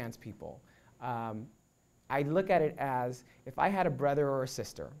trans people. I look at it as if I had a brother or a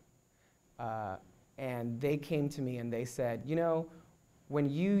sister and they came to me and they said, you know, when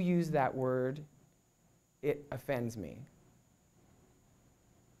you use that word, it offends me.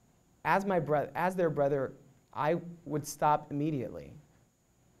 As their brother, I would stop immediately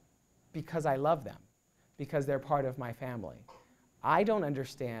because I love them, because they're part of my family. I don't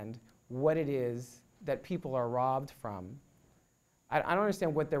understand what it is that people are robbed from. I don't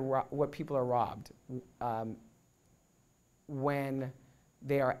understand what people are robbed when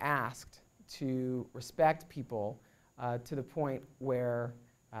they are asked to respect people to the point where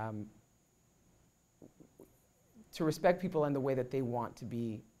to respect people in the way that they want to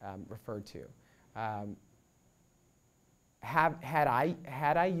be referred to. Had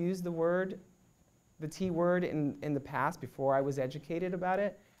I used the T word in the past before I was educated about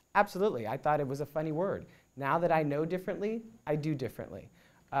it? Absolutely, I thought it was a funny word. Now that I know differently, I do differently.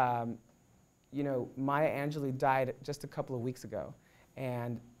 You know, Maya Angelou died just a couple of weeks ago,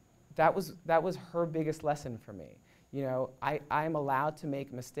 and that was her biggest lesson for me. You know, I'm allowed to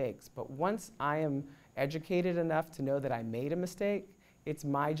make mistakes, but once I am educated enough to know that I made a mistake, it's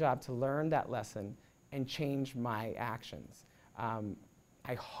my job to learn that lesson and change my actions.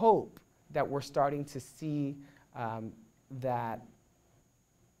 I hope that we're starting to see that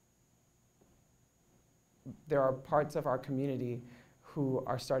there are parts of our community who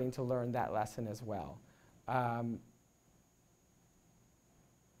are starting to learn that lesson as well.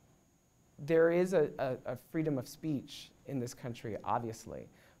 There is a freedom of speech in this country, obviously,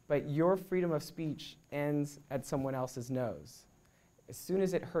 but your freedom of speech ends at someone else's nose. As soon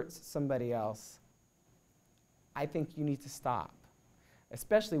as it hurts somebody else, I think you need to stop,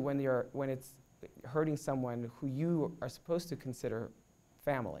 especially when it's hurting someone who you are supposed to consider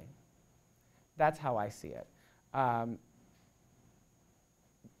family. That's how I see it.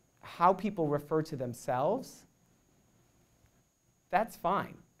 How people refer to themselves, that's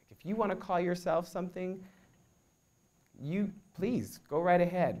fine. If you want to call yourself something, please go right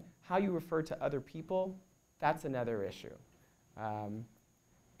ahead. How you refer to other people, that's another issue.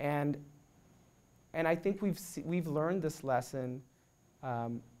 And I think we've learned this lesson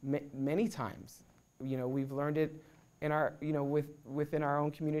many times. You know, we've learned it in our, within our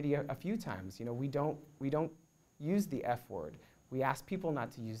own community a few times. You know, we don't use the F word. We ask people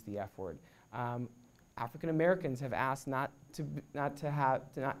not to use the F word. African Americans have asked not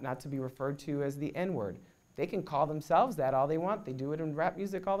to be referred to as the N word. They can call themselves that all they want. They do it in rap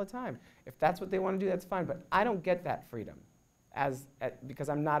music all the time. If that's what they want to do, that's fine. But I don't get that freedom. because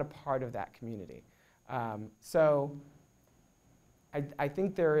I'm not a part of that community. So I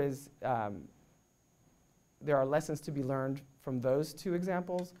think there are lessons to be learned from those two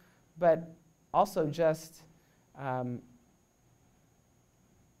examples, but also just,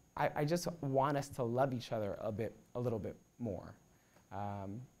 I just want us to love each other a little bit more.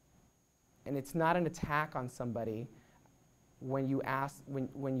 And it's not an attack on somebody when you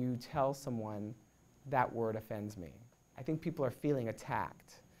tell someone that word offends me. I think people are feeling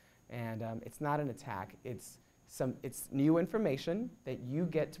attacked, and it's not an attack. It's new information that you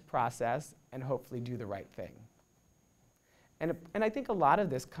get to process and hopefully do the right thing. And I think a lot of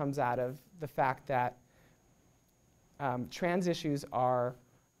this comes out of the fact that trans issues are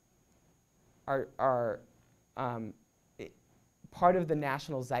part of the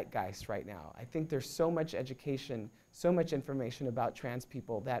national zeitgeist right now. I think there's so much education, so much information about trans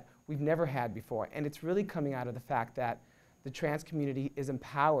people that we've never had before. And it's really coming out of the fact that the trans community is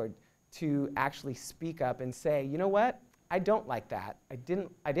empowered to actually speak up and say, you know what, I don't like that. I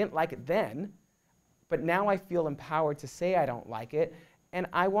didn't like it then, but now I feel empowered to say I don't like it, and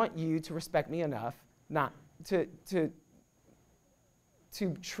I want you to respect me enough not to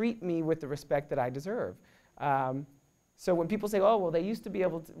treat me with the respect that I deserve. So when people say, oh, well, we used to be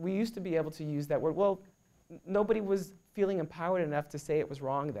able to use that word, well, nobody was feeling empowered enough to say it was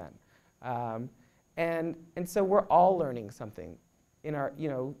wrong then. And so we're all learning something in our,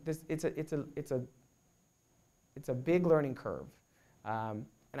 it's a big learning curve.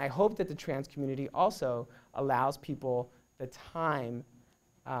 And I hope that the trans community also allows people the time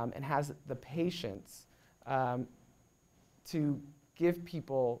and has the patience to give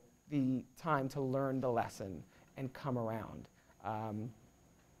people the time to learn the lesson and come around.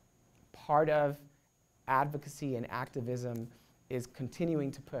 Part of advocacy and activism is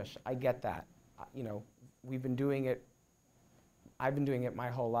continuing to push. I get that. We've been doing it, I've been doing it my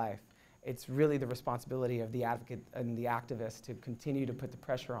whole life. It's really the responsibility of the advocate and the activist to continue to put the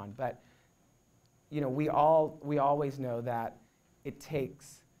pressure on. But we always know that it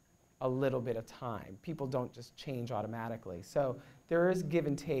takes a little bit of time. People don't just change automatically. So there is give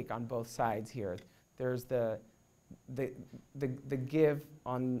and take on both sides here. There's the give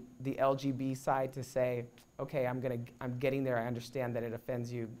on the LGBT side to say, okay, I'm getting there, I understand that it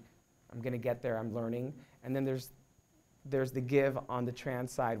offends you, I'm gonna get there, I'm learning. And then there's the give on the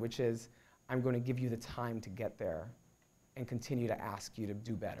trans side, which is, I'm gonna give you the time to get there and continue to ask you to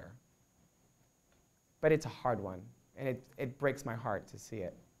do better. But it's a hard one, and it breaks my heart to see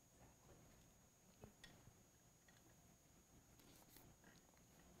it.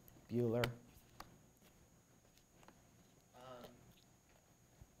 Bueller.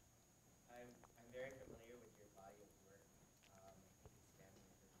 I'm very familiar with your body of work. I think it's spanning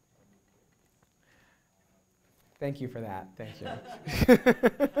over 20 years. Thank you for that. Thank you. But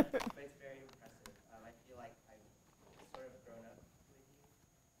it's very impressive. I feel like I've sort of grown up with you,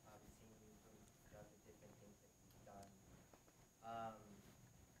 seeing you throughout the different things that you've done.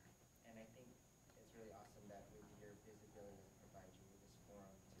 And I think it's really awesome that with your visibility it provides you with this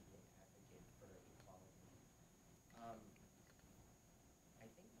forum to be an advocate for equality. I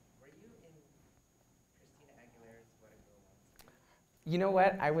think, were you in Christina Aguilera's What a Girl Wants to Be? You know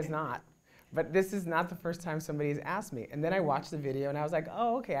what? I was not. But this is not the first time somebody's asked me. And then I watched the video and I was like,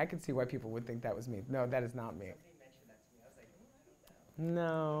 oh, okay, I could see why people would think that was me. No, that is not me. Somebody mentioned that to me. I was like, I don't know.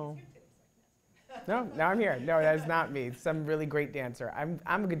 No. He's here today, so I can ask him. No, now I'm here. No, that is not me. Some really great dancer.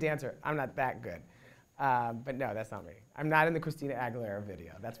 I'm a good dancer. I'm not that good. But no, that's not me. I'm not in the Christina Aguilera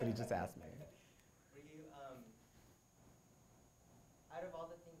video. That's what he just asked me. Were you, out of all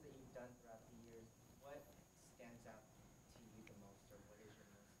the things that you've done throughout the years, what stands out to you the most, or what is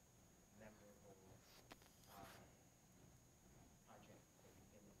your most memorable project that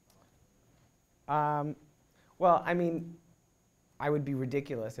you've been involved in? Well, I mean, I would be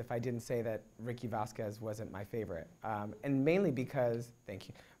ridiculous if I didn't say that Ricky Vasquez wasn't my favorite. And mainly because, thank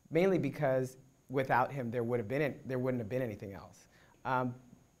you, mainly because without him there wouldn't have been anything else.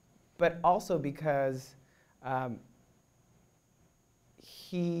 But also because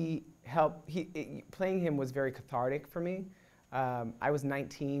playing him was very cathartic for me. I was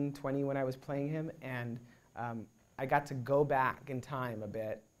 19, 20 when I was playing him, and I got to go back in time a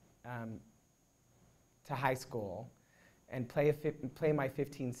bit to high school and play my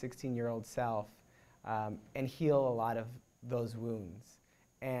 15, 16-year-old self and heal a lot of those wounds.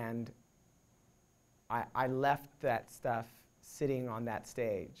 And I left that stuff sitting on that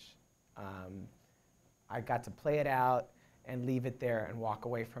stage. I got to play it out and leave it there and walk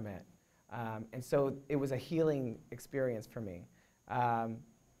away from it. And so it was a healing experience for me.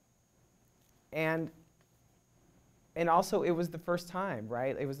 And and also it was the first time,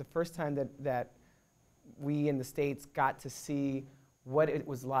 right? It was the first time that we in the States got to see what it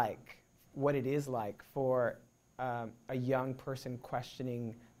was like, what it is like for a young person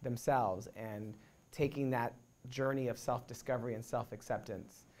questioning themselves and taking that journey of self-discovery and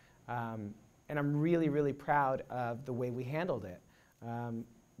self-acceptance. And I'm really, really proud of the way we handled it.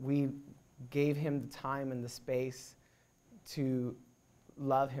 We gave him the time and the space to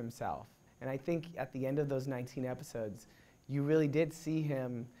love himself. And I think at the end of those 19 episodes, you really did see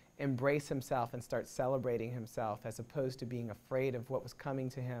him embrace himself and start celebrating himself as opposed to being afraid of what was coming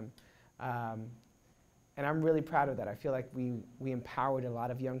to him. And I'm really proud of that. I feel like we empowered a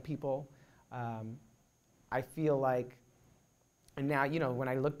lot of young people. I feel like, and now, when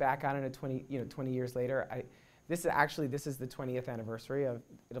I look back on it 20 years later, this is the 20th anniversary of,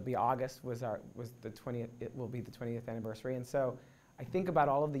 it'll be August it will be the 20th anniversary. And so I think about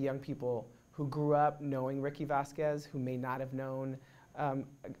all of the young people who grew up knowing Ricky Vasquez, who may not have known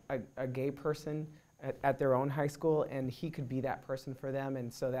a gay person at their own high school, and he could be that person for them,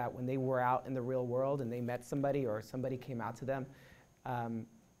 and so that when they were out in the real world and they met somebody or somebody came out to them,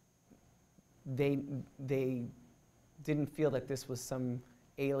 they didn't feel that this was some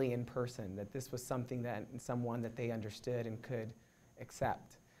alien person, that this was someone that they understood and could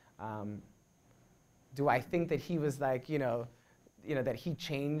accept. Do I think that he was like, that he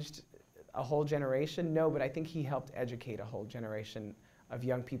changed a whole generation? No, but I think he helped educate a whole generation of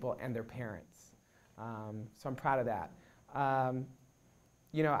young people and their parents. So I'm proud of that. I'm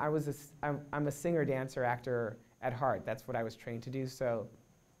a singer, dancer, actor at heart. That's what I was trained to do. So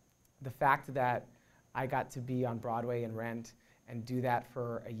the fact that I got to be on Broadway and Rent and do that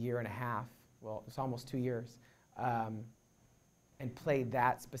for a year and a half, well, it's almost 2 years, and play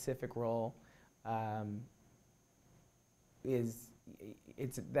that specific role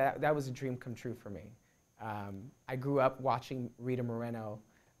that was a dream come true for me. I grew up watching Rita Moreno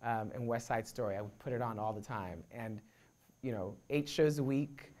and West Side Story. I would put it on all the time. And 8 shows a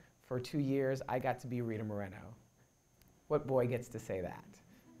week for 2 years, I got to be Rita Moreno. What boy gets to say that?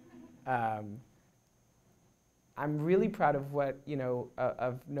 I'm really proud of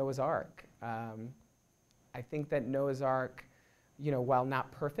of Noah's Ark. I think that Noah's Ark, while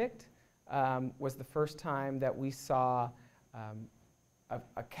not perfect, was the first time that we saw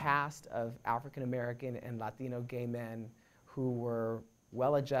a cast of African American and Latino gay men who were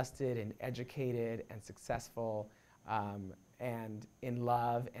well-adjusted and educated and successful and in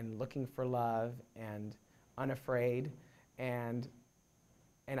love and looking for love and unafraid. And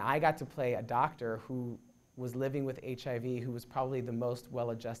I got to play a doctor who was living with HIV, who was probably the most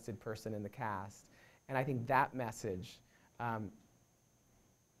well-adjusted person in the cast. And I think that message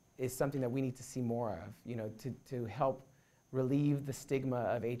is something that we need to see more of, to help relieve the stigma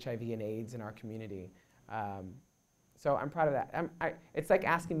of HIV and AIDS in our community. So I'm proud of that. It's like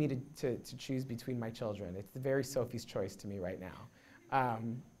asking me to choose between my children. It's very Sophie's choice to me right now.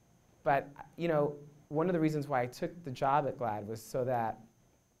 But one of the reasons why I took the job at GLAAD was so that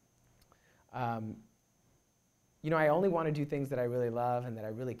I only want to do things that I really love and that I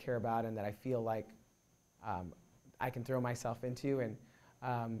really care about and that I feel like I can throw myself into. And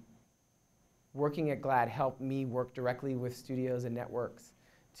working at GLAAD helped me work directly with studios and networks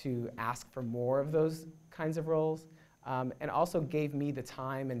to ask for more of those kinds of roles, and also gave me the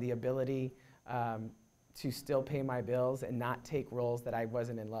time and the ability to still pay my bills and not take roles that I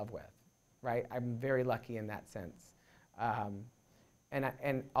wasn't in love with, right? I'm very lucky in that sense.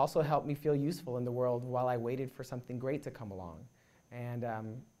 And also helped me feel useful in the world while I waited for something great to come along. And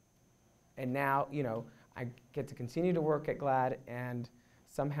now, I get to continue to work at GLAAD, and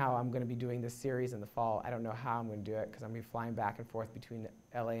somehow I'm going to be doing this series in the fall. I don't know how I'm going to do it because I'm going to be flying back and forth between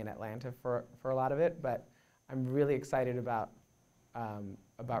LA and Atlanta for a lot of it, but I'm really excited about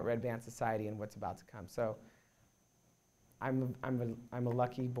Red Band Society and what's about to come. So I'm a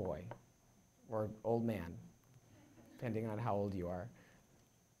lucky boy, or old man, depending on how old you are.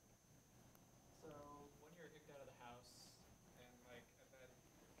 So when you're kicked out of the house, and at that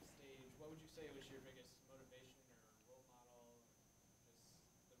stage, what would you say was your biggest motivation or role model, or just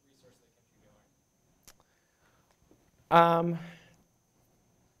the resource that kept you going?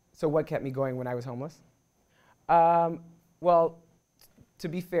 So what kept me going when I was homeless? Well, to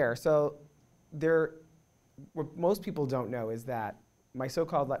be fair, so what most people don't know is that my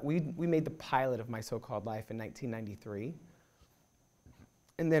so-called life, we made the pilot of My So-Called Life in 1993.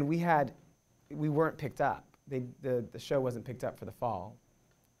 And then we weren't picked up. The show wasn't picked up for the fall.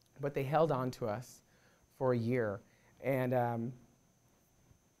 But they held on to us for a year. And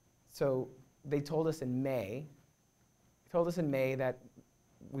so they told us in May that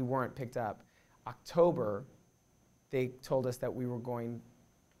we weren't picked up. October, they told us that we were going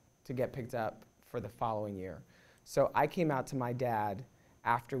to get picked up for the following year. So I came out to my dad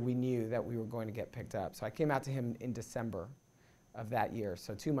after we knew that we were going to get picked up. So I came out to him in December of that year,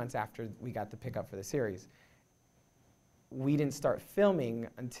 so 2 months after we got the pickup for the series. We didn't start filming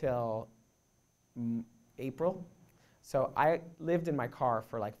until April. So I lived in my car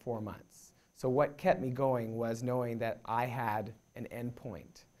for like 4 months. So what kept me going was knowing that I had an end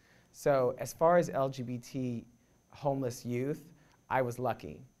point. So as far as LGBT homeless youth, I was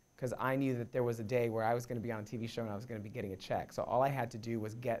lucky, because I knew that there was a day where I was going to be on a TV show and I was going to be getting a check. So all I had to do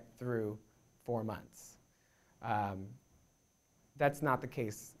was get through 4 months. That's not the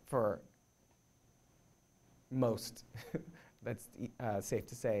case for most, that's safe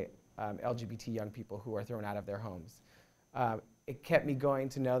to say, LGBT young people who are thrown out of their homes. It kept me going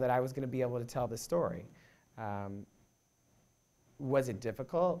to know that I was going to be able to tell this story. Was it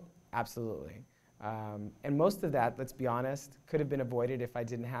difficult? Absolutely. And most of that, let's be honest, could have been avoided if I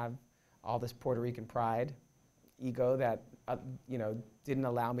didn't have all this Puerto Rican pride, ego that didn't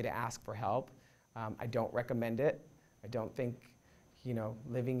allow me to ask for help. I don't recommend it. I don't think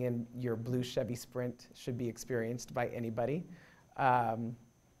living in your blue Chevy Sprint should be experienced by anybody.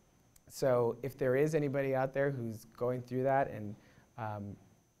 So if there is anybody out there who's going through that and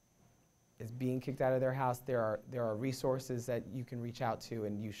is being kicked out of their house, there are resources that you can reach out to,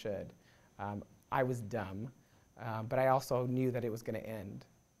 and you should. I was dumb, but I also knew that it was going to end.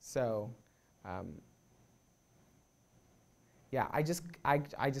 So, yeah, I just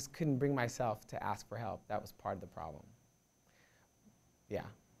couldn't bring myself to ask for help. That was part of the problem. Yeah,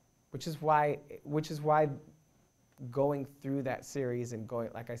 which is why going through that series and going,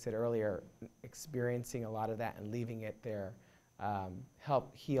 like I said earlier, experiencing a lot of that and leaving it there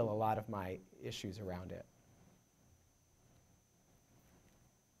helped heal a lot of my issues around it.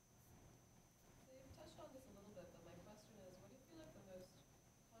 So you've touched on this a little bit, but my question is, what do you feel like the most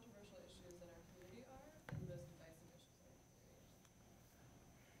controversial issues in our community are and the most divisive issues in our community?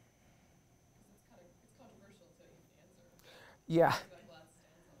 Because it's controversial to even answer. Yeah. What GLAAD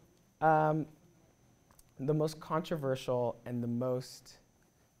stands on. The most controversial and the most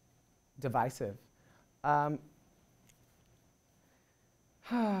divisive. I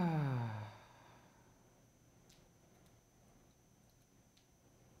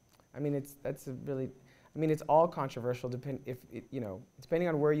mean, it's all controversial depending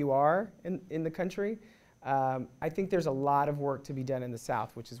on where you are in the country. I think there's a lot of work to be done in the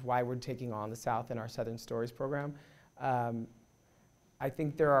South, which is why we're taking on the South in our Southern Stories program. I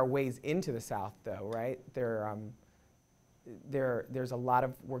think there are ways into the South, though, right? There's a lot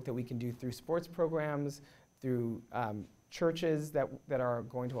of work that we can do through sports programs, through churches that are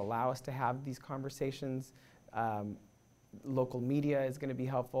going to allow us to have these conversations. Local media is going to be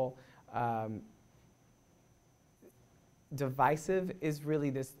helpful. Divisive is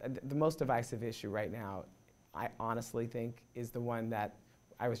really the most divisive issue right now, I honestly think, is the one that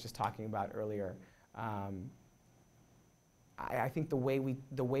I was just talking about earlier. I think the way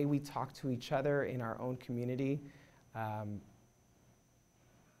we talk to each other in our own community,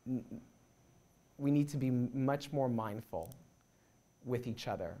 we need to be much more mindful with each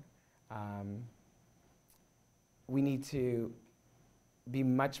other. We need to be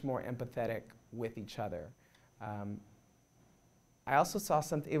much more empathetic with each other. I also saw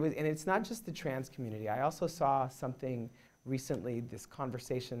something, and it's not just the trans community. I also saw something recently, this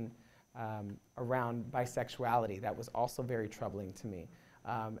conversation around bisexuality that was also very troubling to me.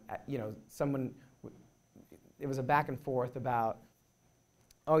 It was a back and forth about,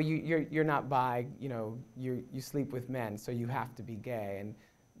 oh, you're not bi, you sleep with men, so you have to be gay. And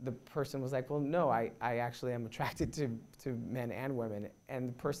the person was like, well, no, I actually am attracted to men and women. And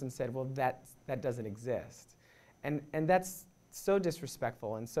the person said, well, that doesn't exist. And that's so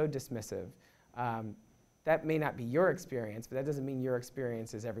disrespectful and so dismissive. That may not be your experience, but that doesn't mean your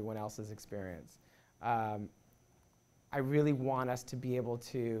experience is everyone else's experience. I really want us to be able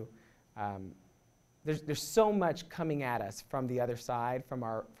to, there's so much coming at us from the other side, from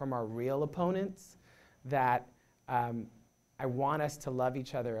our real opponents, that I want us to love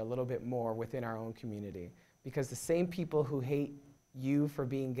each other a little bit more within our own community. Because the same people who hate you for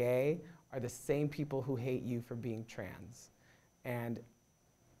being gay are the same people who hate you for being trans. And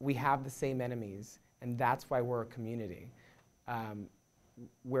we have the same enemies, and that's why we're a community.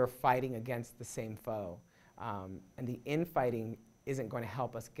 We're fighting against the same foe. And the infighting isn't going to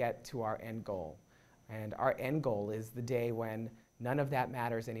help us get to our end goal. And our end goal is the day when none of that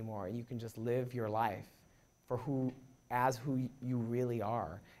matters anymore, and you can just live your life for who you really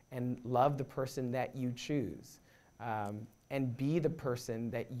are, and love the person that you choose, and be the person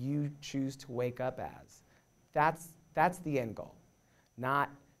that you choose to wake up as. That's the end goal. Not,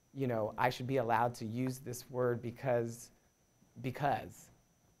 you know, I should be allowed to use this word because. You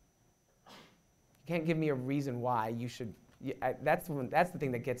can't give me a reason why you should. That's the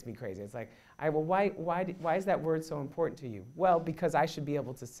thing that gets me crazy. It's like, well, why is that word so important to you? Well, because I should be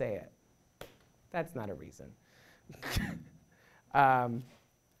able to say it. That's not a reason.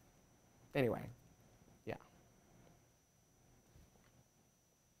 Anyway, yeah.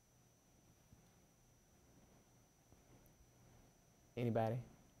 Anybody?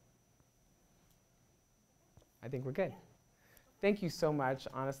 I think we're good. Thank you so much,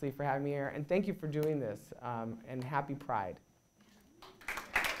 honestly, for having me here, and thank you for doing this, and happy Pride.